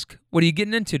 I ask, what are you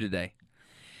getting into today?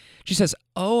 She says,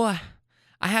 I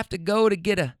have to go to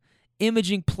get a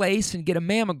imaging place and get a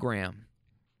mammogram.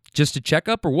 Just a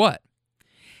checkup or what?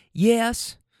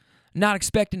 Yes. Not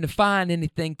expecting to find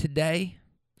anything today.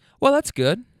 Well, that's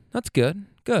good.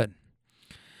 Good.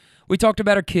 We talked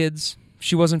about her kids.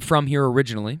 She wasn't from here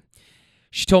originally.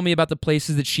 She told me about the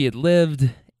places that she had lived,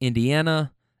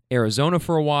 Indiana, Arizona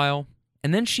for a while,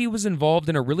 and then she was involved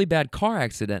in a really bad car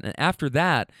accident, and after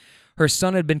that, her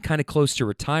son had been kind of close to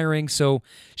retiring, so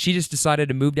she just decided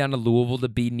to move down to Louisville to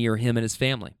be near him and his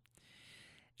family.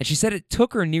 And she said it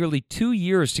took her nearly 2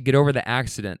 years to get over the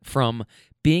accident, from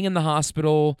being in the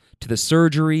hospital to the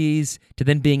surgeries to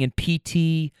then being in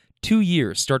PT, 2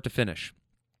 years, start to finish.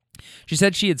 She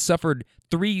said she had suffered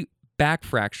 3 back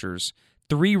fractures,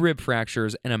 3 rib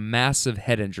fractures, and a massive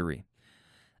head injury.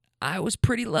 I was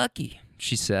pretty lucky,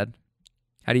 she said.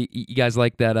 How do you guys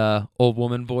like that old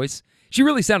woman voice? She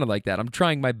really sounded like that. I'm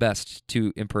trying my best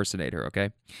to impersonate her, okay?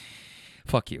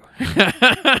 Fuck you.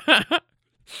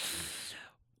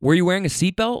 Were you wearing a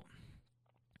seatbelt?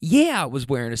 Yeah, I was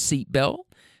wearing a seatbelt,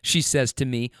 she says to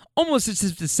me, almost as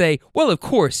if to say, well, of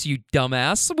course, you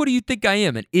dumbass. What do you think I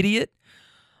am, an idiot?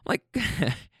 I'm like,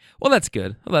 well, that's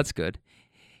good.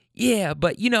 Yeah,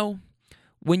 but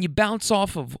when you bounce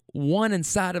off of one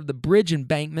side of the bridge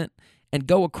embankment and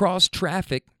go across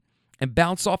traffic and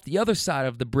bounce off the other side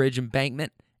of the bridge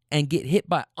embankment and get hit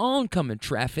by oncoming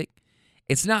traffic,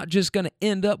 it's not just going to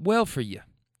end up well for you.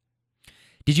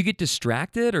 Did you get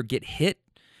distracted or get hit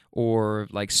or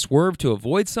like swerve to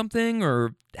avoid something,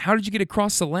 or how did you get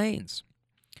across the lanes?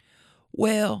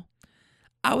 Well,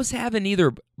 I was having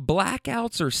either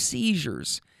blackouts or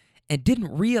seizures and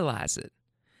didn't realize it.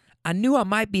 I knew I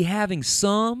might be having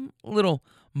some little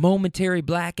momentary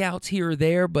blackouts here or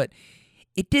there, but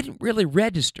it didn't really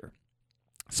register.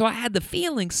 So I had the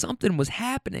feeling something was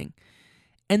happening,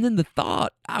 and then the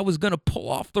thought I was going to pull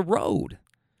off the road.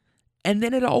 And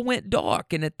then it all went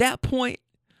dark, and at that point,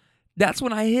 that's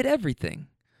when I hit everything.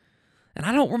 And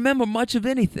I don't remember much of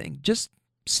anything, just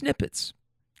snippets,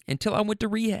 until I went to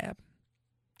rehab.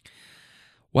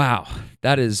 Wow,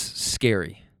 that is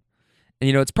scary. And,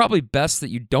 it's probably best that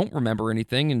you don't remember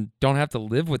anything and don't have to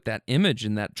live with that image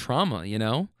and that trauma,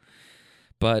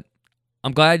 But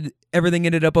I'm glad everything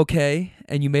ended up okay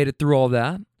and you made it through all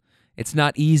that. It's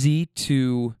not easy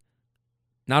to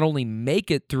not only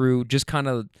make it through just kind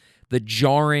of the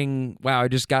jarring, wow, I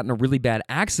just got in a really bad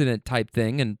accident type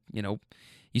thing. And,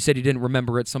 you said you didn't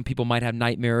remember it. Some people might have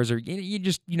nightmares, or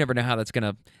you never know how that's going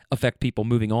to affect people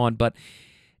moving on.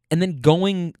 And then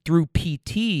going through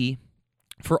PT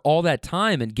for all that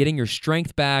time and getting your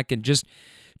strength back and just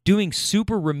doing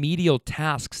super remedial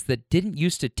tasks that didn't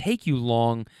used to take you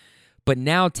long, but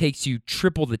now takes you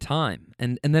triple the time.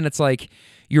 And then it's like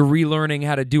you're relearning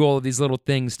how to do all of these little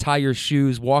things, tie your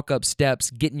shoes, walk up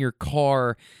steps, get in your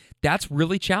car. That's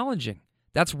really challenging.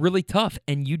 That's really tough,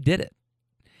 and you did it.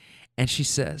 And she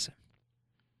says,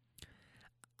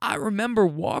 I remember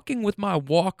walking with my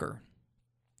walker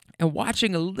and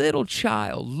watching a little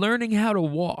child learning how to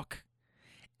walk.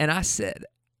 And I said,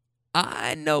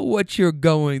 I know what you're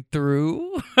going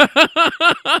through.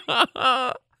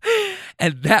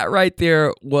 And that right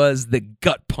there was the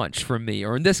gut punch for me,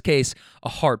 or in this case, a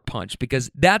heart punch, because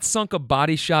that sunk a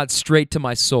body shot straight to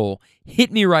my soul,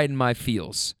 hit me right in my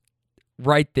feels.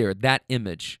 Right there, that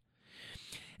image.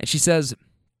 And she says,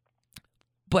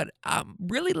 but I'm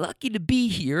really lucky to be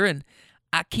here, and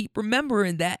I keep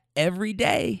remembering that every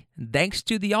day. Thanks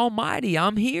to the Almighty,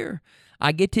 I'm here.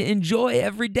 I get to enjoy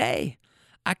every day.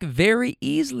 I could very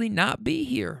easily not be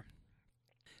here.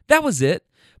 That was it.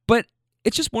 But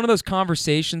it's just one of those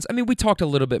conversations. I mean, we talked a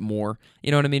little bit more, you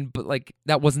know what I mean? But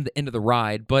that wasn't the end of the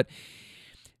ride. But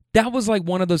that was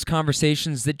one of those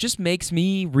conversations that just makes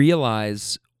me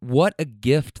realize what a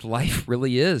gift life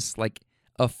really is,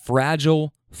 a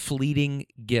fragile, fleeting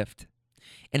gift.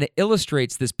 And it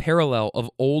illustrates this parallel of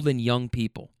old and young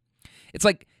people. It's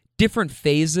like different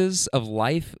phases of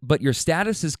life, but your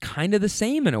status is kind of the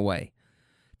same in a way.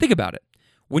 Think about it.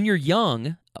 When you're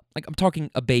young, I'm talking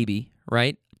a baby,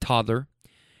 right? Toddler,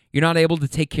 you're not able to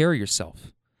take care of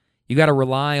yourself. You got to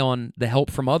rely on the help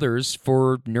from others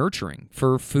for nurturing,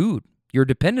 for food. You're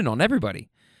dependent on everybody.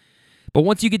 But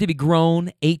once you get to be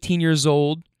grown, 18 years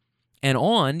old and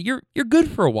on, you're good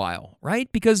for a while,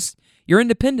 right? Because you're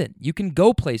independent. You can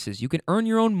go places. You can earn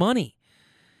your own money.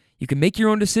 You can make your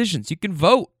own decisions. You can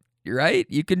vote, right?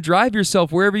 You can drive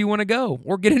yourself wherever you want to go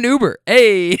or get an Uber.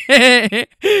 Hey!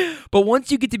 But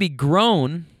once you get to be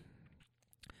grown,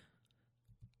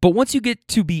 once you get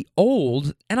to be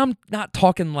old, and I'm not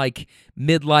talking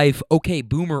midlife, okay,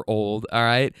 boomer old, all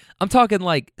right? I'm talking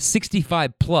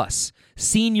 65 plus,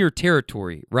 senior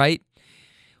territory, right?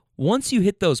 Once you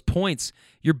hit those points,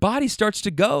 your body starts to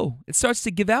go. It starts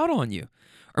to give out on you.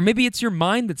 Or maybe it's your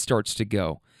mind that starts to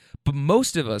go. But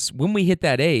most of us, when we hit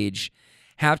that age,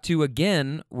 have to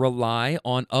again rely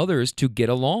on others to get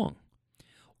along.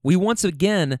 We once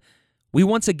again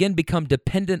become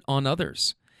dependent on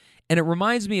others. And it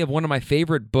reminds me of one of my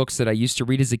favorite books that I used to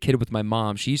read as a kid with my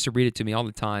mom. She used to read it to me all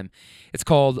the time. It's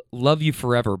called Love You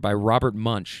Forever by Robert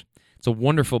Munsch. It's a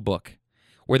wonderful book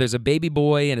where there's a baby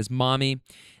boy and his mommy,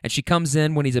 and she comes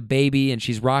in when he's a baby, and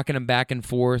she's rocking him back and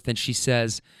forth, and she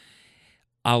says,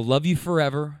 I'll love you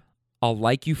forever. I'll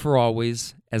like you for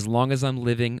always. As long as I'm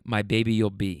living, my baby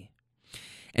you'll be.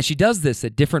 And she does this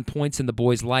at different points in the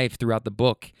boy's life throughout the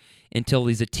book until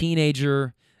he's a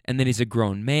teenager, and then he's a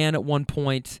grown man at one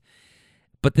point.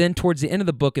 But then towards the end of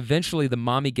the book, eventually the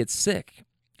mommy gets sick,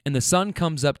 and the son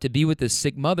comes up to be with this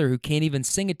sick mother who can't even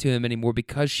sing it to him anymore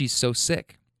because she's so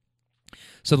sick.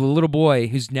 So the little boy,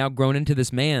 who's now grown into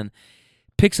this man,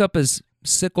 picks up his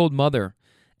sick old mother,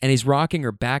 and he's rocking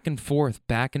her back and forth,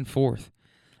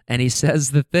 and he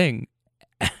says the thing,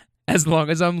 as long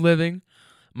as I'm living,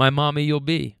 my mommy you'll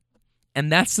be.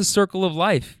 And that's the circle of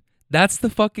life. That's the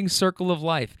fucking circle of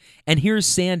life. And here's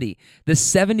Sandy, this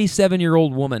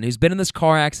 77-year-old woman who's been in this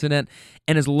car accident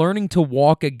and is learning to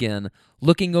walk again,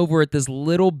 looking over at this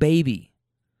little baby.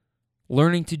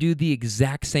 learning to do the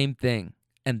exact same thing.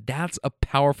 And that's a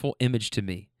powerful image to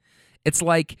me. It's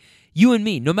like you and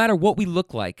me, no matter what we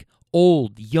look like,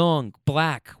 old, young,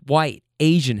 black, white,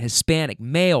 Asian, Hispanic,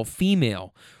 male,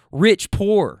 female, rich,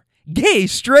 poor, gay,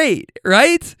 straight,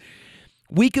 right?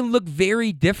 We can look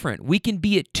very different. We can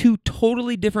be at two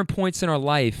totally different points in our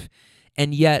life,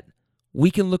 and yet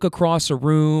we can look across a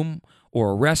room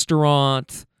or a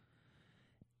restaurant,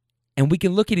 and we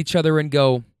can look at each other and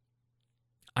go,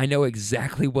 I know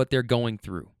exactly what they're going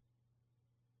through,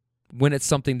 when it's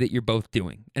something that you're both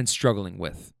doing and struggling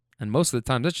with. And most of the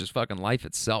time, that's just fucking life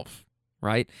itself,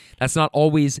 right? That's not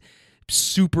always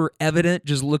super evident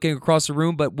just looking across the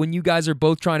room, but when you guys are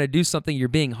both trying to do something, you're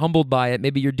being humbled by it,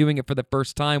 maybe you're doing it for the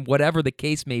first time, whatever the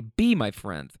case may be, my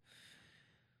friend.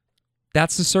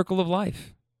 That's the circle of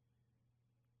life.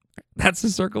 That's the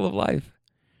circle of life.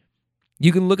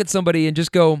 You can look at somebody and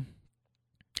just go,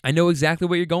 I know exactly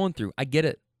what you're going through. I get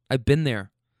it. I've been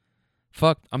there.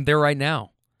 Fuck, I'm there right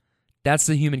now. That's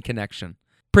the human connection.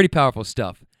 Pretty powerful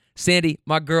stuff. Sandy,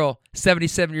 my girl,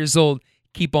 77 years old,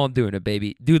 keep on doing it,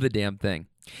 baby. Do the damn thing.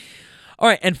 All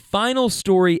right, and final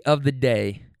story of the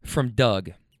day from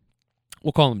Doug.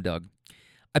 We'll call him Doug.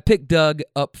 I picked Doug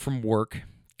up from work,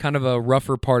 kind of a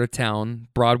rougher part of town,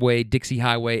 Broadway, Dixie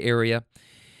Highway area,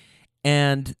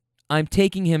 and I'm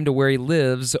taking him to where he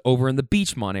lives over in the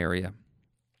Beachmont area.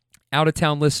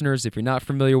 Out-of-town listeners, if you're not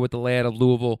familiar with the layout of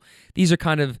Louisville, these are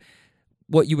kind of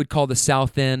what you would call the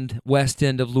south end, west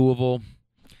end of Louisville.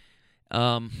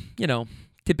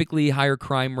 Typically higher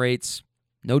crime rates,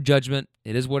 no judgment.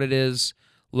 It is what it is.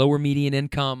 Lower median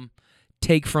income.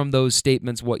 Take from those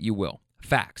statements what you will.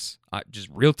 Facts. Just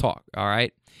real talk, all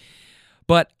right?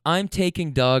 But I'm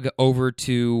taking Doug over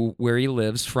to where he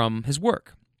lives from his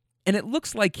work. And it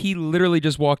looks like he literally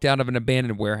just walked out of an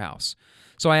abandoned warehouse.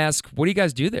 So I ask, what do you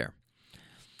guys do there?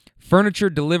 Furniture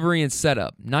delivery and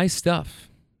setup. Nice stuff.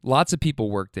 Lots of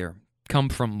people work there. Come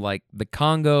from like the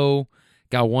Congo.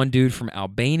 Got one dude from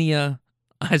Albania.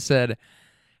 I said,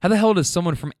 how the hell does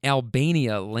someone from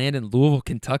Albania land in Louisville,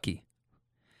 Kentucky?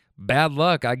 Bad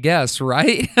luck, I guess,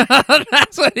 right?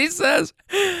 That's what he says.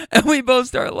 And we both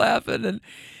start laughing. And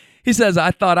he says,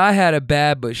 I thought I had it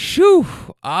bad, but shoo,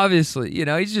 obviously,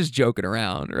 he's just joking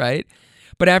around, right?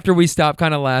 But after we stopped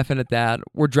kind of laughing at that,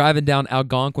 we're driving down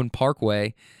Algonquin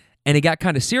Parkway, and he got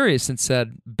kind of serious and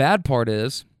said, bad part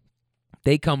is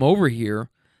they come over here,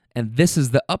 and this is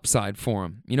the upside for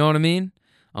them. You know what I mean?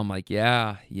 I'm like,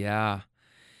 yeah.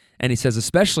 And he says,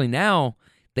 especially now,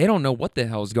 they don't know what the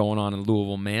hell's going on in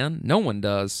Louisville, man. No one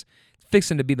does. It's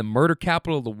fixing to be the murder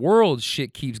capital of the world.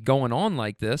 Shit keeps going on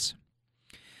like this.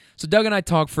 So Doug and I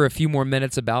talked for a few more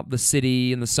minutes about the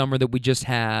city and the summer that we just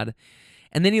had.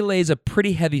 And then he lays a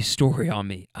pretty heavy story on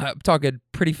me. I'm talking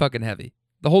pretty fucking heavy.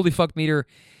 The holy fuck meter,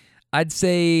 I'd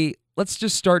say, let's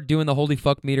just start doing the holy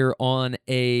fuck meter on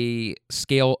a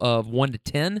scale of 1 to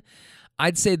 10.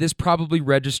 I'd say this probably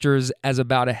registers as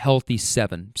about a healthy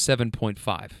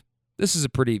 7.5. This is a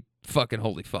pretty fucking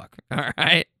holy fuck, all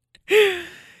right?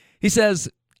 He says,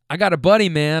 I got a buddy,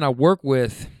 man, I work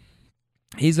with.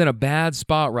 He's in a bad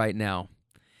spot right now.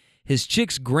 His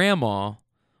chick's grandma,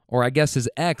 or I guess his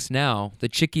ex now, the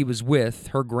chick he was with,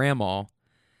 her grandma,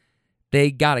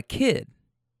 they got a kid,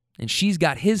 and she's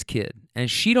got his kid, and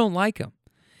she don't like him.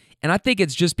 And I think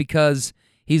it's just because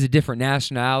he's a different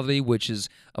nationality, which is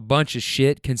a bunch of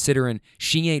shit, considering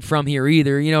she ain't from here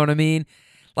either, you know what I mean?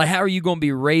 Like, how are you going to be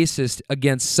racist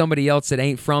against somebody else that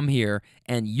ain't from here,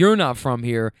 and you're not from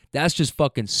here? That's just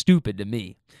fucking stupid to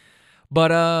me.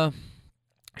 But,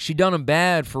 she done him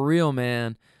bad, for real,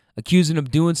 man, accusing him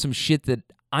of doing some shit that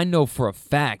I know for a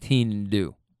fact he didn't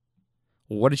do.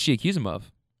 Well, what did she accuse him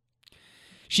of?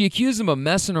 She accused him of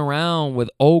messing around with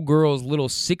old girl's little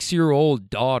 6-year-old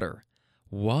daughter.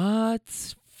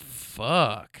 What?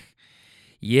 Fuck.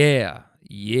 Yeah.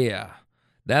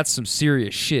 That's some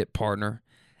serious shit, partner.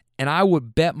 And I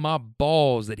would bet my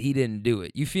balls that he didn't do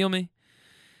it. You feel me?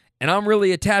 And I'm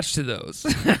really attached to those.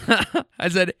 I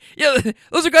said, yeah,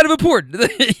 those are kind of important,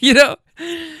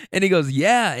 And he goes,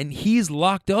 yeah, and he's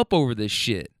locked up over this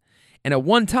shit. And at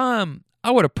one time, I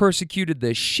would have persecuted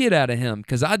the shit out of him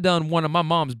because I done one of my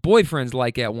mom's boyfriends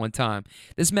like at one time.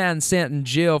 This man sat in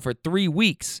jail for 3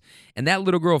 weeks, and that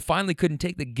little girl finally couldn't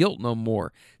take the guilt no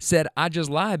more. Said, I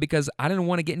just lied because I didn't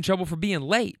want to get in trouble for being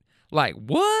late. Like,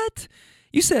 what?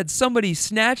 You said somebody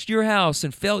snatched your house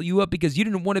and felt you up because you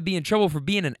didn't want to be in trouble for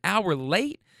being an hour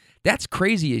late? That's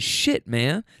crazy as shit,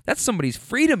 man. That's somebody's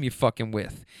freedom you're fucking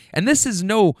with. And this is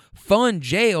no fun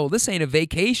jail. This ain't a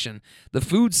vacation. The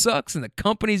food sucks and the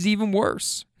company's even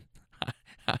worse.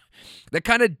 That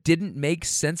kind of didn't make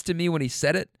sense to me when he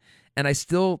said it. And I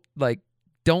still,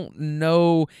 don't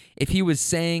know if he was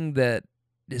saying that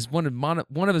one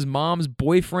of his mom's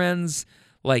boyfriends,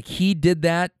 like he did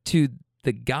that to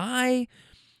the guy.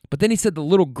 But then he said the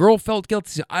little girl felt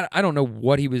guilty. I don't know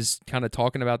what he was kind of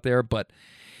talking about there. But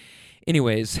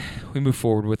anyways, we move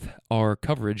forward with our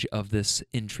coverage of this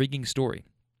intriguing story.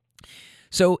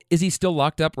 So is he still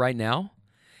locked up right now?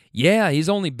 Yeah, he's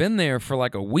only been there for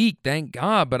like a week, thank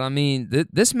God. But I mean,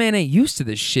 this man ain't used to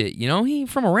this shit. You know, he ain't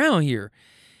from around here.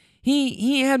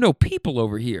 He ain't had no people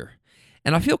over here.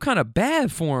 And I feel kind of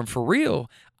bad for him, for real.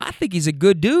 I think he's a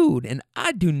good dude, and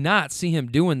I do not see him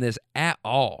doing this at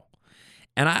all.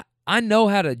 And I know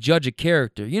how to judge a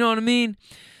character. You know what I mean?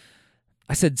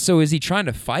 I said, so is he trying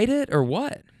to fight it or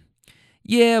what?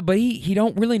 Yeah, but he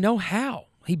don't really know how.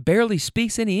 He barely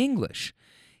speaks any English.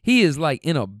 He is like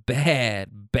in a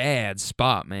bad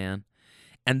spot, man.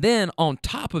 And then on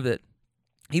top of it,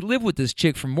 he lived with this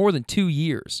chick for more than 2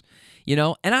 years, you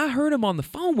know? And I heard him on the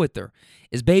phone with her.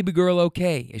 Is baby girl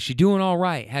okay? Is she doing all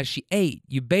right? Has she ate?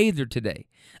 You bathed her today?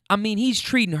 I mean, he's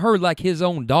treating her like his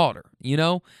own daughter, you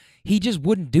know? He just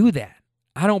wouldn't do that.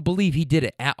 I don't believe he did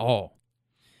it at all.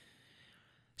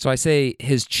 So I say,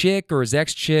 his chick or his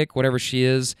ex-chick, whatever she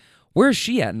is, where is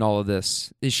she at in all of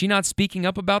this? Is she not speaking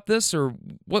up about this, or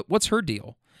what's her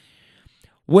deal?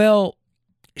 Well,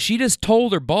 she just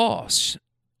told her boss,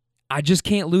 I just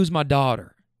can't lose my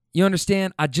daughter. You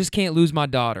understand? I just can't lose my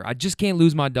daughter. I just can't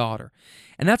lose my daughter.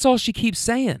 And that's all she keeps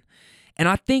saying. And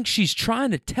I think she's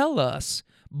trying to tell us,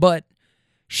 but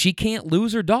she can't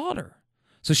lose her daughter.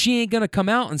 So she ain't going to come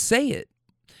out and say it.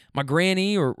 My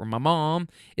granny or my mom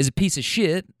is a piece of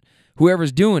shit.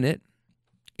 Whoever's doing it,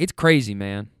 it's crazy,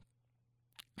 man.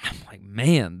 I'm like,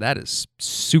 man, that is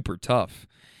super tough.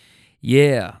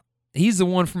 Yeah, he's the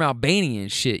one from Albania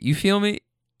and shit. You feel me?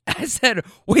 I said,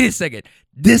 wait a second.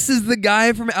 This is the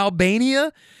guy from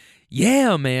Albania?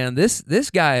 Yeah, man, this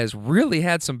guy has really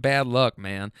had some bad luck,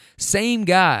 man. Same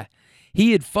guy.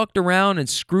 He had fucked around and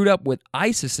screwed up with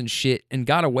ISIS and shit and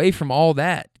got away from all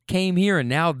that. Came here and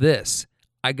now this.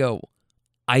 I go,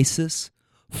 ISIS?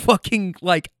 Fucking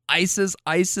like ISIS,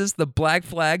 the Black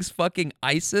Flag's fucking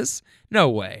ISIS? No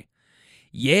way.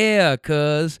 Yeah,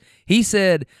 cuz he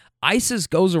said ISIS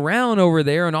goes around over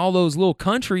there in all those little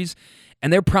countries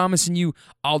and they're promising you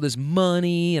all this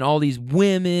money and all these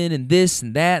women and this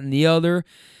and that and the other.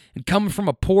 And coming from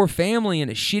a poor family in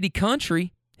a shitty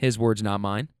country, his words, not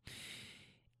mine,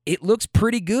 it looks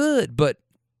pretty good, but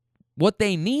what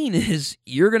they mean is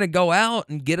you're going to go out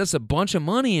and get us a bunch of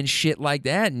money and shit like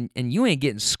that, and you ain't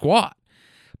getting squat.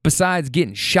 Besides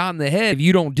getting shot in the head if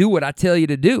you don't do what I tell you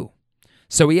to do.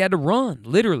 So he had to run,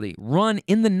 literally, run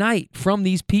in the night from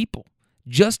these people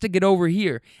just to get over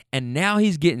here. And now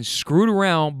he's getting screwed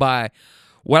around by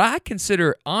what I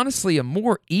consider, honestly, a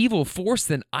more evil force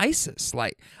than ISIS.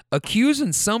 Like,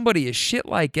 accusing somebody of shit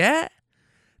like that,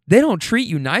 they don't treat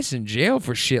you nice in jail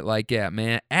for shit like that,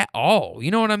 man, at all.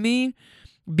 You know what I mean?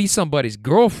 Be somebody's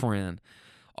girlfriend.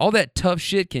 All that tough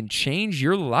shit can change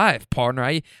your life,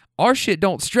 partner. Our shit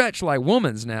don't stretch like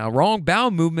women's now. Wrong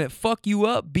bowel movement fuck you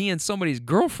up being somebody's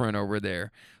girlfriend over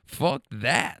there. Fuck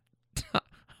that.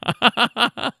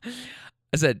 I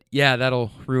said, yeah,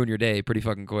 that'll ruin your day pretty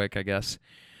fucking quick, I guess.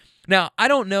 Now, I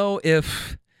don't know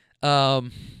if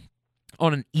on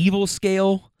an evil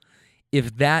scale,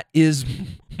 if that is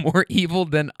more evil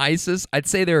than ISIS. I'd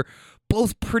say they're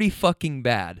both pretty fucking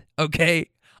bad, okay?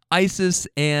 ISIS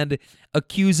and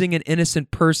accusing an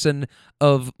innocent person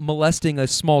of molesting a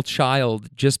small child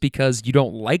just because you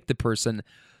don't like the person,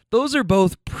 those are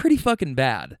both pretty fucking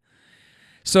bad.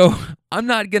 So I'm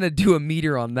not going to do a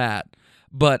meter on that.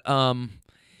 But,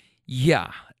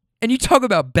 yeah. And you talk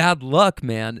about bad luck,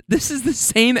 man. This is the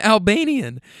same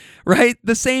Albanian, right?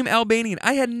 The same Albanian.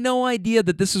 I had no idea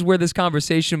that this is where this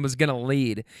conversation was going to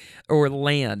lead or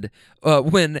land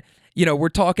when, you know, we're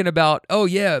talking about, oh,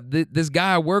 yeah, this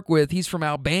guy I work with, he's from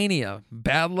Albania.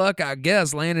 Bad luck, I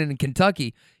guess, landing in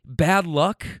Kentucky. Bad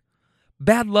luck?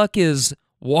 Bad luck is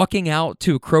walking out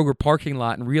to a Kroger parking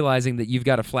lot and realizing that you've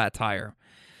got a flat tire.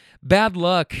 Bad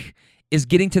luck is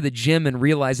getting to the gym and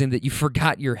realizing that you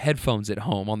forgot your headphones at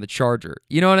home on the charger.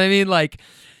 You know what I mean? Like,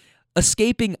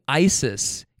 escaping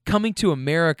ISIS, coming to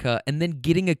America, and then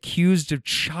getting accused of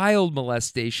child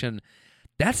molestation,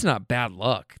 that's not bad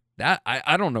luck. That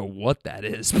I don't know what that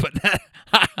is, but that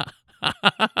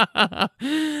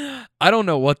I don't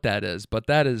know what that is, but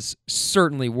that is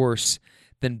certainly worse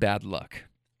than bad luck.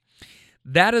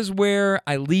 That is where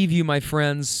I leave you, my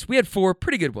friends. We had 4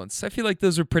 pretty good ones. I feel like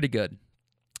those are pretty good.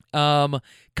 Come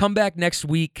back next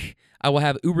week. I will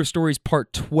have Uber Stories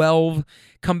Part 12.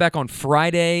 Come back on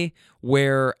Friday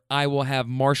where I will have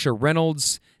Marsha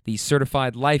Reynolds the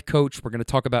certified life coach. We're going to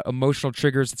talk about emotional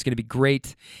triggers. It's going to be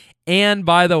great. And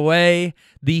by the way,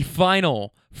 the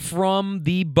final from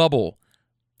the bubble.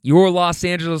 Your Los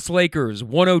Angeles Lakers,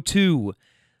 102.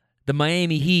 The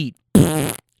Miami Heat,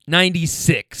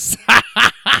 96.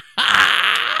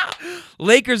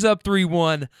 Lakers up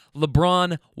 3-1.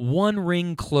 LeBron one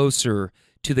ring closer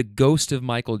to the ghost of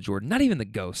Michael Jordan. Not even the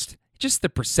ghost, just the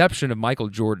perception of Michael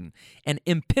Jordan. An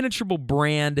impenetrable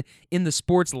brand in the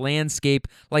sports landscape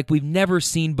like we've never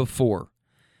seen before.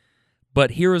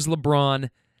 But here is LeBron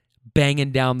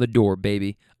banging down the door,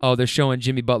 baby. Oh, they're showing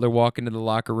Jimmy Butler walk into the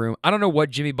locker room. I don't know what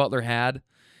Jimmy Butler had,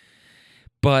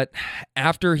 but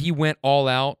after he went all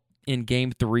out in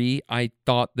Game 3, I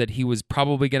thought that he was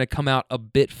probably going to come out a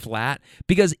bit flat,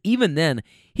 because even then,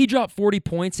 he dropped 40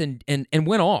 points and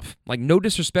went off. Like, no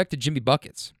disrespect to Jimmy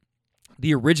Buckets,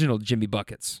 the original Jimmy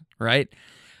Buckets, right?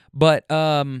 But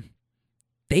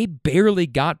they barely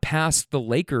got past the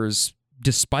Lakers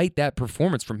despite that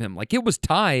performance from him. Like, it was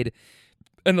tied,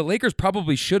 and the Lakers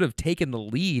probably should have taken the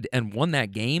lead and won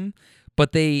that game.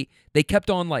 But they kept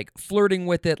on like flirting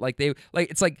with it,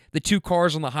 it's like the two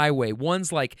cars on the highway.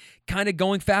 One's like kind of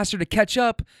going faster to catch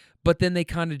up, but then they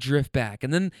kind of drift back,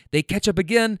 and then they catch up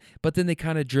again, but then they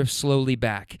kind of drift slowly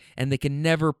back, and they can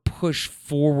never push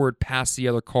forward past the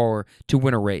other car to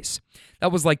win a race.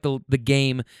 That was like the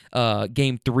game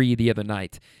 3 the other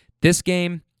night. This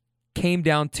game came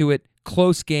down to it,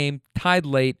 close game, tied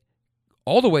late,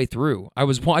 all the way through. I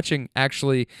was watching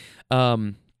actually.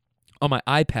 On my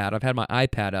iPad, I've had my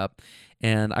iPad up,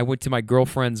 and I went to my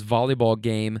girlfriend's volleyball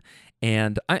game,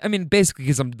 and I mean, basically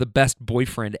because I'm the best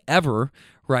boyfriend ever,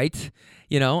 right?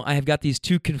 You know, I have got these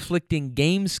two conflicting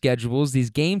game schedules,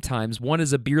 these game times. One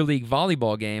is a beer league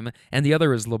volleyball game, and the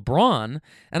other is LeBron,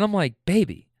 and I'm like,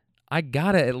 baby, I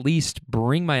gotta at least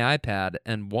bring my iPad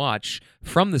and watch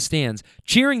from the stands,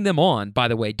 cheering them on, by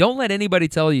the way. Don't let anybody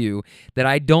tell you that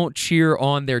I don't cheer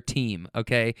on their team,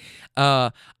 okay?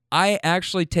 I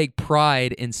actually take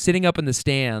pride in sitting up in the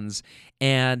stands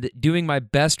and doing my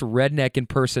best redneck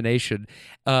impersonation.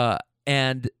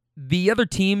 And the other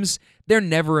teams, they're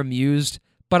never amused,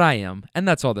 but I am, and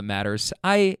that's all that matters.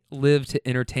 I live to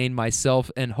entertain myself,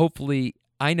 and hopefully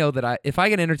I know that if I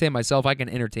can entertain myself, I can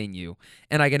entertain you,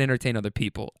 and I can entertain other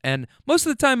people. And most of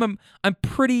the time, I'm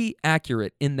pretty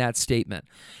accurate in that statement.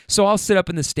 So I'll sit up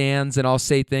in the stands and I'll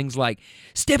say things like,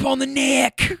 "Step on the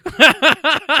neck,"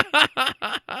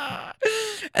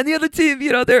 and the other team,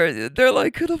 you know, they're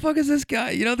like, "Who the fuck is this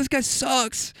guy? You know, this guy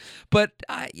sucks." But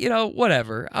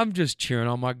whatever. I'm just cheering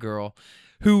on my girl,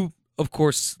 who, of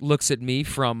course, looks at me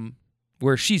from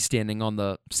where she's standing on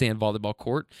the sand volleyball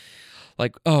court.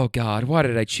 Like, oh, God, why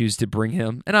did I choose to bring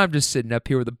him? And I'm just sitting up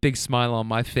here with a big smile on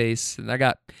my face, and I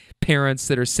got parents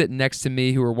that are sitting next to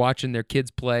me who are watching their kids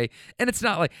play. And it's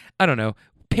not like, I don't know,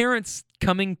 parents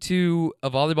coming to a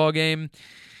volleyball game,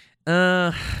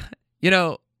 we're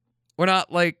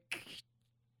not like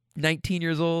 19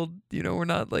 years old. You know, we're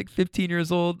not like 15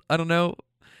 years old. I don't know.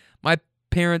 My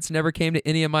parents never came to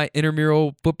any of my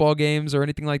intramural football games or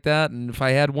anything like that. And if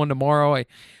I had one tomorrow, I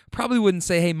probably wouldn't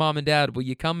say, "Hey, Mom and Dad, will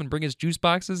you come and bring us juice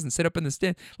boxes and sit up in the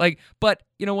stand?" But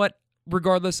you know what?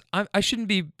 Regardless, I shouldn't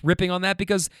be ripping on that,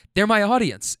 because they're my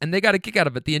audience and they got a kick out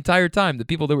of it the entire time, the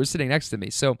people that were sitting next to me.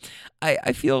 So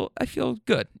I feel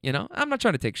good, you know? I'm not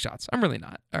trying to take shots. I'm really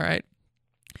not, all right?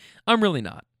 I'm really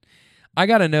not. I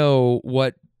got to know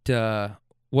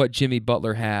what Jimmy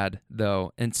Butler had,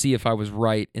 though, and see if I was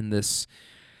right in this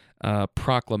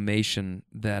proclamation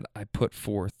that I put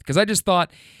forth. Because I just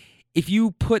thought, if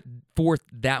you put forth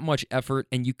that much effort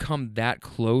and you come that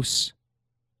close,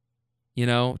 you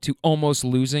know, to almost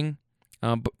losing,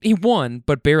 but he won,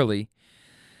 but barely.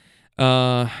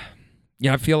 I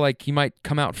feel like he might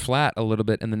come out flat a little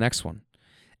bit in the next one.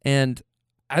 And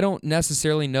I don't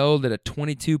necessarily know that a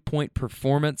 22-point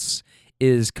performance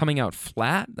is coming out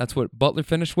flat. That's what Butler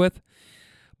finished with.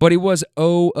 But he was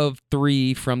 0 of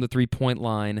 3 from the three-point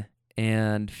line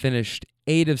and finished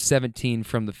 8 of 17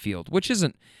 from the field, which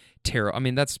isn't terrible. I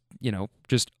mean, that's,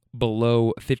 just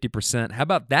below 50%. How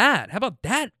about that? How about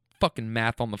that fucking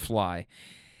math on the fly?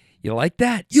 You like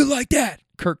that? You like that?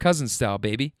 Kirk Cousins style,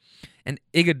 baby. And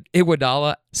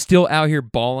Iguodala still out here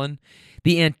balling.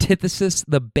 The antithesis,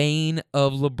 the bane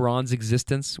of LeBron's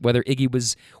existence, whether Iggy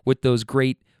was with those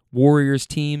great Warriors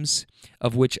teams,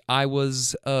 of which I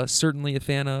was certainly a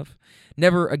fan of.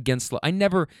 Never against.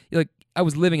 I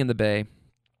was living in the Bay,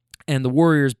 and the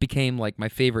Warriors became like my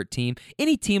favorite team.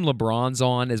 Any team LeBron's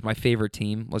on is my favorite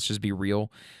team. Let's just be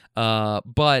real.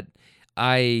 But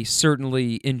I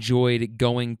certainly enjoyed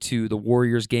going to the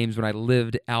Warriors games when I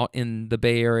lived out in the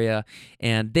Bay Area,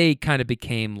 and they kind of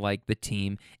became like the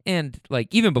team. And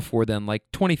like even before then, like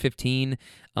 2015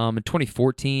 and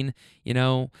 2014,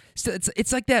 so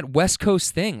it's like that West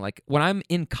Coast thing. Like when I'm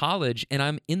in college and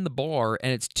I'm in the bar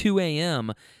and it's 2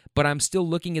 a.m., but I'm still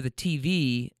looking at the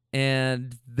TV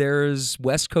and there's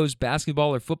West Coast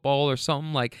basketball or football or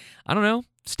something, like, I don't know,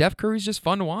 Steph Curry's just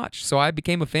fun to watch. So I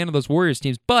became a fan of those Warriors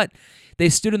teams, but they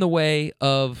stood in the way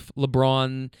of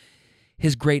LeBron,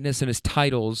 his greatness and his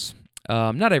titles.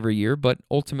 Not every year, but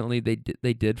ultimately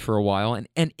they did for a while.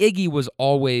 And Iggy was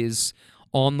always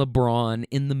on LeBron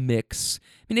in the mix.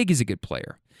 I mean, Iggy's a good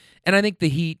player. And I think the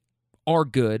Heat are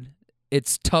good.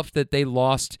 It's tough that they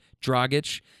lost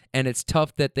Dragic, and it's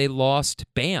tough that they lost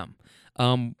Bam.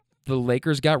 The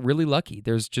Lakers got really lucky.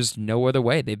 There's just no other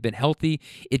way. They've been healthy.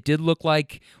 It did look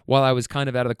like, while I was kind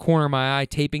of out of the corner of my eye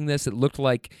taping this, it looked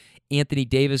like Anthony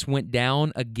Davis went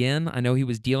down again. I know he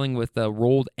was dealing with a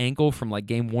rolled ankle from like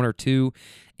game 1 or 2,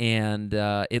 and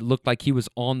it looked like he was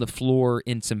on the floor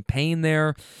in some pain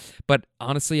there. But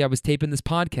honestly, I was taping this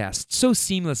podcast so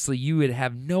seamlessly, you would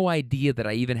have no idea that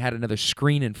I even had another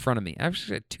screen in front of me. I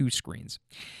actually had 2 screens.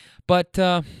 But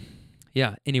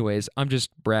yeah, anyways, I'm just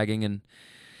bragging and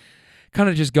kind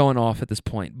of just going off at this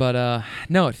point. But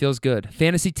no, it feels good.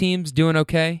 Fantasy teams doing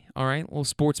okay. All right, a little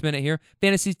sports minute here.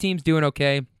 Fantasy teams doing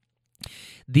okay.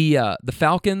 The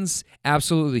Falcons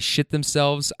absolutely shit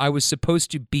themselves. I was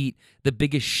supposed to beat the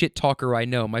biggest shit talker I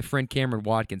know, my friend Cameron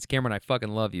Watkins. Cameron, I fucking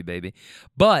love you, baby.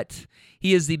 But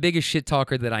he is the biggest shit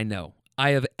talker that I know,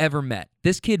 I have ever met.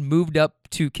 This kid moved up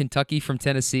to Kentucky from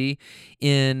Tennessee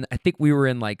I think we were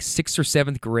in like 6th or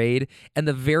 7th grade, and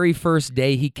the very first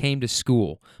day he came to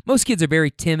school. Most kids are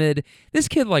very timid. This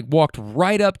kid like walked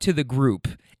right up to the group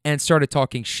and started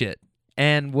talking shit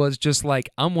and was just like,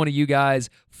 I'm one of you guys,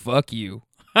 fuck you.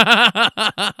 That's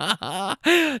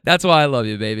why I love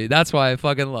you, baby. That's why I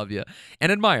fucking love you and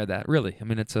admire that, really. I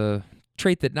mean, it's a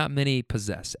trait that not many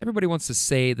possess. Everybody wants to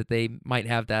say that they might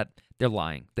have that. They're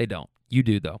lying. They don't. You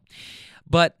do, though.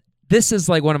 But this is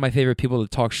like one of my favorite people to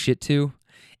talk shit to,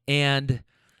 and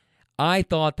I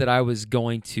thought that I was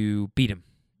going to beat him.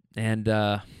 And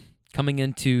coming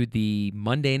into the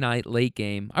Monday night late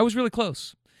game, I was really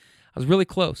close.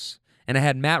 And I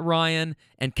had Matt Ryan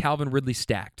and Calvin Ridley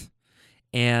stacked,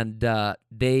 and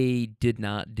they did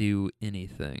not do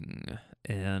anything.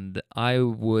 And I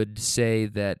would say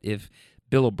that if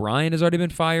Bill O'Brien has already been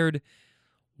fired,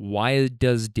 why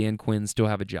does Dan Quinn still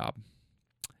have a job?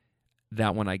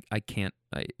 That one I can't.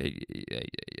 I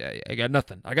got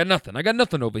nothing. I got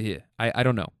nothing over here. I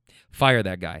don't know. Fire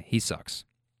that guy. He sucks.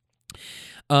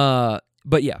 But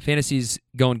yeah, fantasy's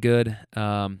going good.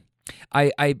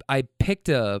 I picked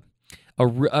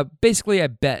basically I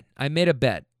bet. I made a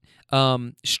bet.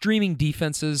 Streaming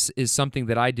defenses is something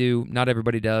that I do. Not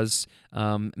everybody does.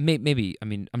 Maybe, I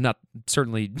mean, I'm not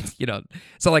certainly,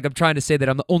 it's not like I'm trying to say that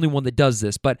I'm the only one that does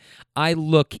this, but I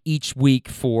look each week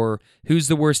for who's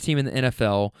the worst team in the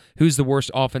NFL, who's the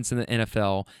worst offense in the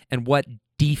NFL, and what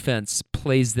defense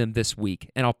plays them this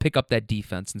week. And I'll pick up that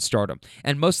defense and start them.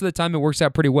 And most of the time it works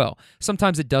out pretty well.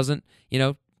 Sometimes it doesn't,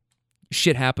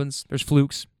 shit happens. There's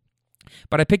flukes.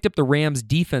 But I picked up the Rams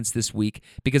defense this week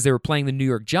because they were playing the New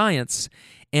York Giants.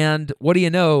 And what do you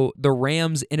know? The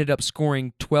Rams ended up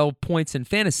scoring 12 points in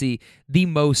fantasy, the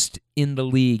most in the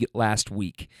league last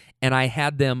week. And I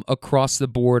had them across the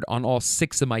board on all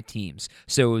 6 of my teams.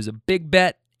 So it was a big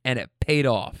bet, and it paid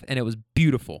off, and it was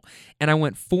beautiful. And I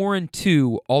went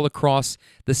 4-2 all across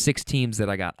the 6 teams that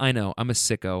I got. I know, I'm a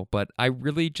sicko, but I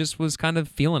really just was kind of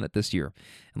feeling it this year.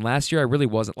 And last year, I really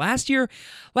wasn't. Last year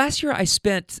I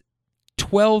spent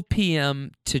 12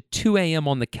 p.m. to 2 a.m.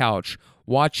 on the couch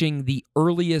watching the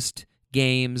earliest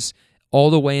games all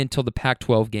the way until the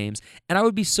Pac-12 games. And I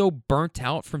would be so burnt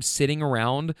out from sitting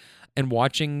around and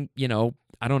watching,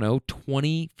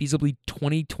 20,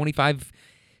 25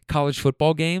 college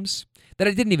football games that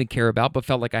I didn't even care about, but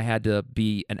felt like I had to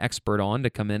be an expert on to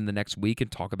come in the next week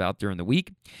and talk about during the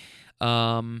week.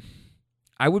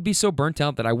 I would be so burnt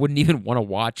out that I wouldn't even want to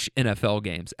watch NFL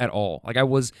games at all. Like, I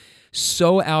was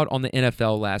so out on the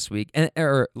NFL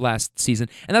last season,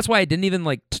 and that's why I didn't even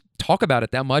talk about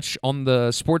it that much on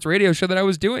the sports radio show that I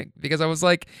was doing, because I was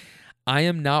like, I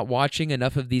am not watching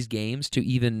enough of these games to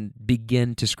even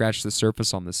begin to scratch the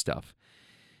surface on this stuff.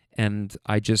 And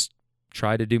I just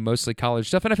try to do mostly college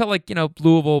stuff, and I felt like,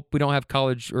 Louisville, we don't have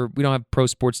college, or we don't have pro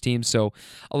sports teams, so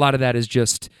a lot of that is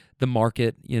just the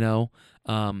market,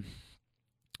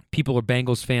 people are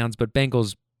Bengals fans, but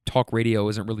Bengals talk radio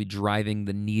isn't really driving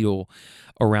the needle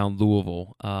around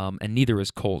Louisville, and neither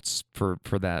is Colts for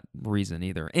that reason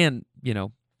either. And,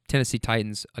 Tennessee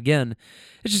Titans, again,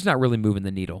 it's just not really moving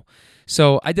the needle.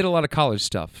 So I did a lot of college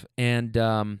stuff,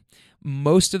 and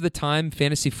most of the time,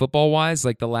 fantasy football-wise,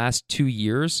 like the last 2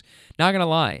 years, not going to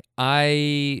lie,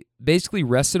 I basically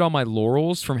rested on my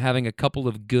laurels from having a couple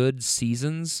of good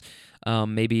seasons,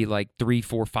 maybe like 3,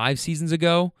 4, 5 seasons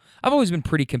ago. I've always been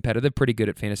pretty competitive, pretty good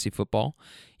at fantasy football.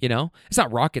 It's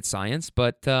not rocket science,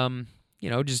 but,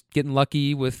 just getting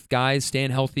lucky with guys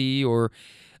staying healthy or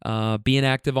being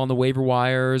active on the waiver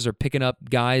wires or picking up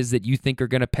guys that you think are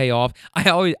going to pay off.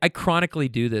 I chronically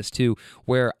do this too,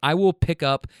 where I will pick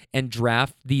up and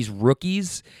draft these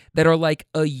rookies that are like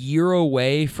a year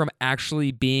away from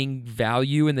actually being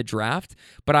value in the draft,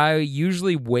 but I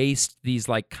usually waste these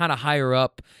like kind of higher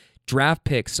up draft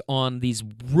picks on these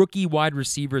rookie wide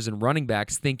receivers and running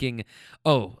backs thinking,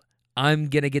 oh, I'm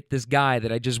going to get this guy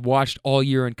that I just watched all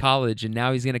year in college, and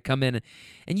now he's going to come in.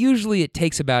 And usually it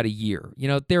takes about a year.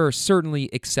 There are certainly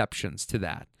exceptions to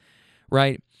that,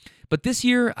 right? But this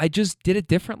year, I just did it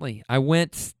differently. I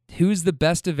went, who's the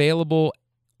best available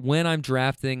when I'm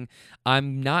drafting?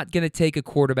 I'm not going to take a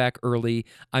quarterback early.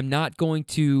 I'm not going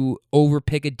to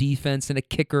overpick a defense and a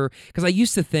kicker, because I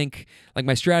used to think, like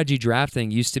my strategy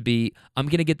drafting used to be, I'm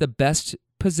going to get the best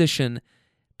position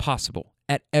possible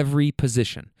at every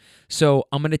position. So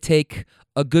I'm going to take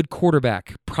a good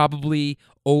quarterback, probably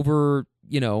over,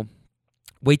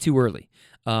 way too early,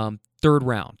 third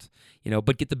round,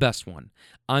 but get the best one.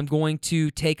 I'm going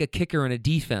to take a kicker and a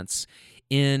defense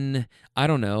in, I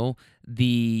don't know,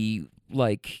 the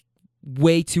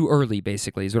way too early,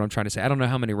 basically, is what I'm trying to say. I don't know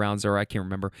how many rounds there are, I can't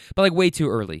remember, but way too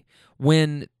early.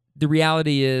 When the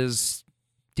reality is,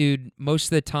 dude, most of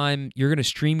the time you're going to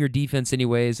stream your defense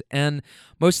anyways, and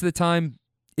most of the time,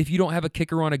 if you don't have a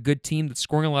kicker on a good team that's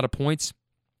scoring a lot of points,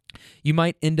 you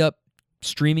might end up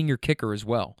streaming your kicker as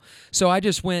well. So I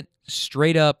just went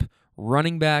straight up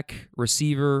running back,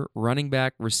 receiver, running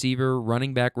back, receiver,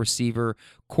 running back, receiver,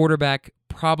 quarterback,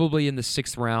 probably in the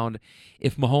 6th round.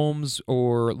 If Mahomes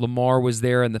or Lamar was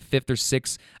there in the 5th or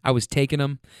 6th, I was taking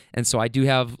them. And so I do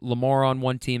have Lamar on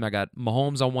one team. I got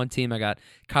Mahomes on one team. I got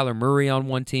Kyler Murray on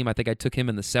one team. I think I took him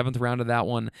in the 7th round of that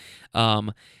one.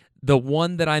 The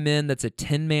one that I'm in that's a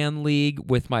 10-man league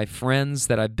with my friends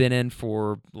that I've been in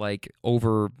for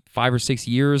over 5 or 6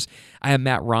 years, I have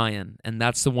Matt Ryan, and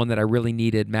that's the one that I really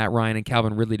needed Matt Ryan and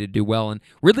Calvin Ridley to do well, and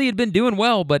Ridley had been doing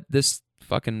well, but this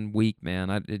fucking week,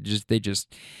 man, they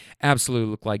just absolutely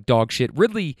look like dog shit.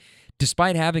 Ridley,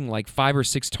 despite having 5 or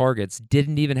 6 targets,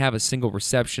 didn't even have a single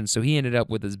reception, so he ended up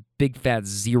with his big fat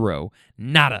 0,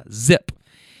 nada, zip.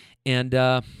 And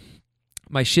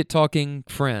my shit-talking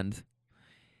friend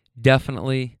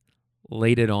definitely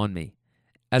laid it on me.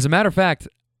 As a matter of fact,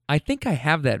 I think I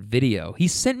have that video. He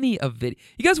sent me a video.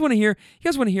 You guys want to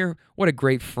hear what a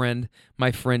great friend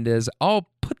my friend is? I'll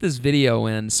put this video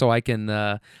in so I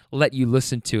can let you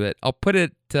listen to it. I'll put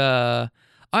it,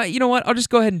 you know what? I'll just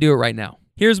go ahead and do it right now.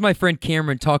 Here's my friend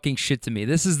Cameron talking shit to me.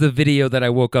 This is the video that I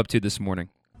woke up to this morning.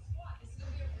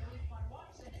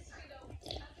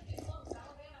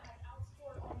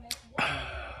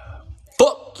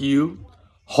 Fuck you.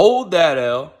 Hold that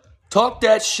L. Talk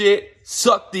that shit.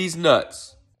 Suck these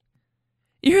nuts.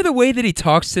 You hear the way that he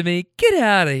talks to me? Get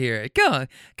out of here. Come on.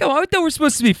 I thought we're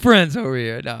supposed to be friends over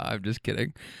here. No, I'm just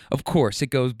kidding. Of course, it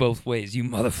goes both ways, you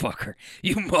motherfucker.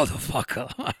 You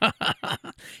motherfucker.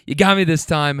 You got me this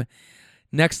time.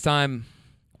 Next time,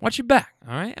 watch your back,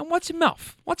 all right? And watch your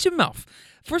mouth. Watch your mouth.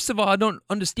 First of all, I don't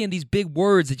understand these big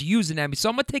words that you're using at me, so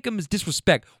I'm going to take them as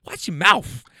disrespect. Watch your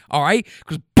mouth, all right?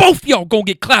 Because both y'all going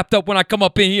to get clapped up when I come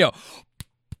up in here.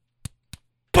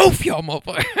 Both y'all,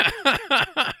 motherfucker.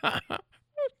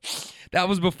 That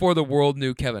was before the world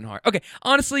knew Kevin Hart. Okay,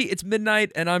 honestly, it's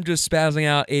midnight, and I'm just spazzing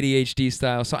out ADHD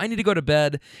style, so I need to go to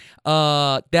bed.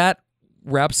 That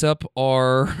wraps up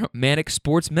our Manic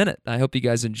Sports Minute. I hope you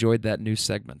guys enjoyed that new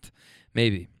segment.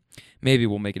 Maybe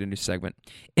we'll make it a new segment.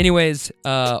 Anyways,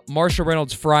 Marshall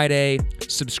Reynolds Friday.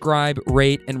 Subscribe,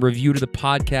 rate, and review to the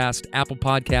podcast. Apple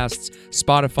Podcasts,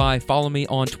 Spotify. Follow me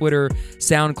on Twitter,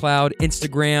 SoundCloud,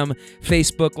 Instagram,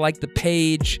 Facebook. Like the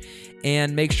page.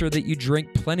 And make sure that you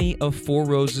drink plenty of Four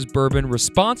Roses bourbon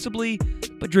responsibly,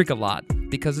 but drink a lot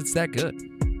because it's that good.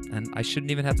 And I shouldn't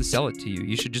even have to sell it to you.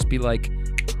 You should just be like,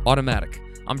 automatic.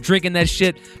 I'm drinking that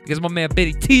shit because my man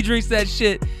Betty T drinks that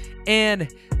shit. And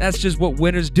that's just what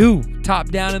winners do. Top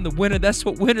down in the winter. That's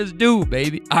what winners do,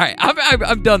 baby. All right,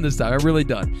 I'm done this time. I'm really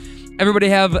done. Everybody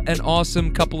have an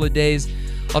awesome couple of days.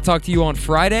 I'll talk to you on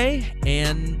Friday,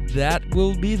 and that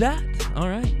will be that. All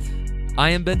right.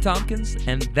 I am Ben Tompkins,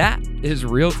 and that is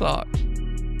Real Talk.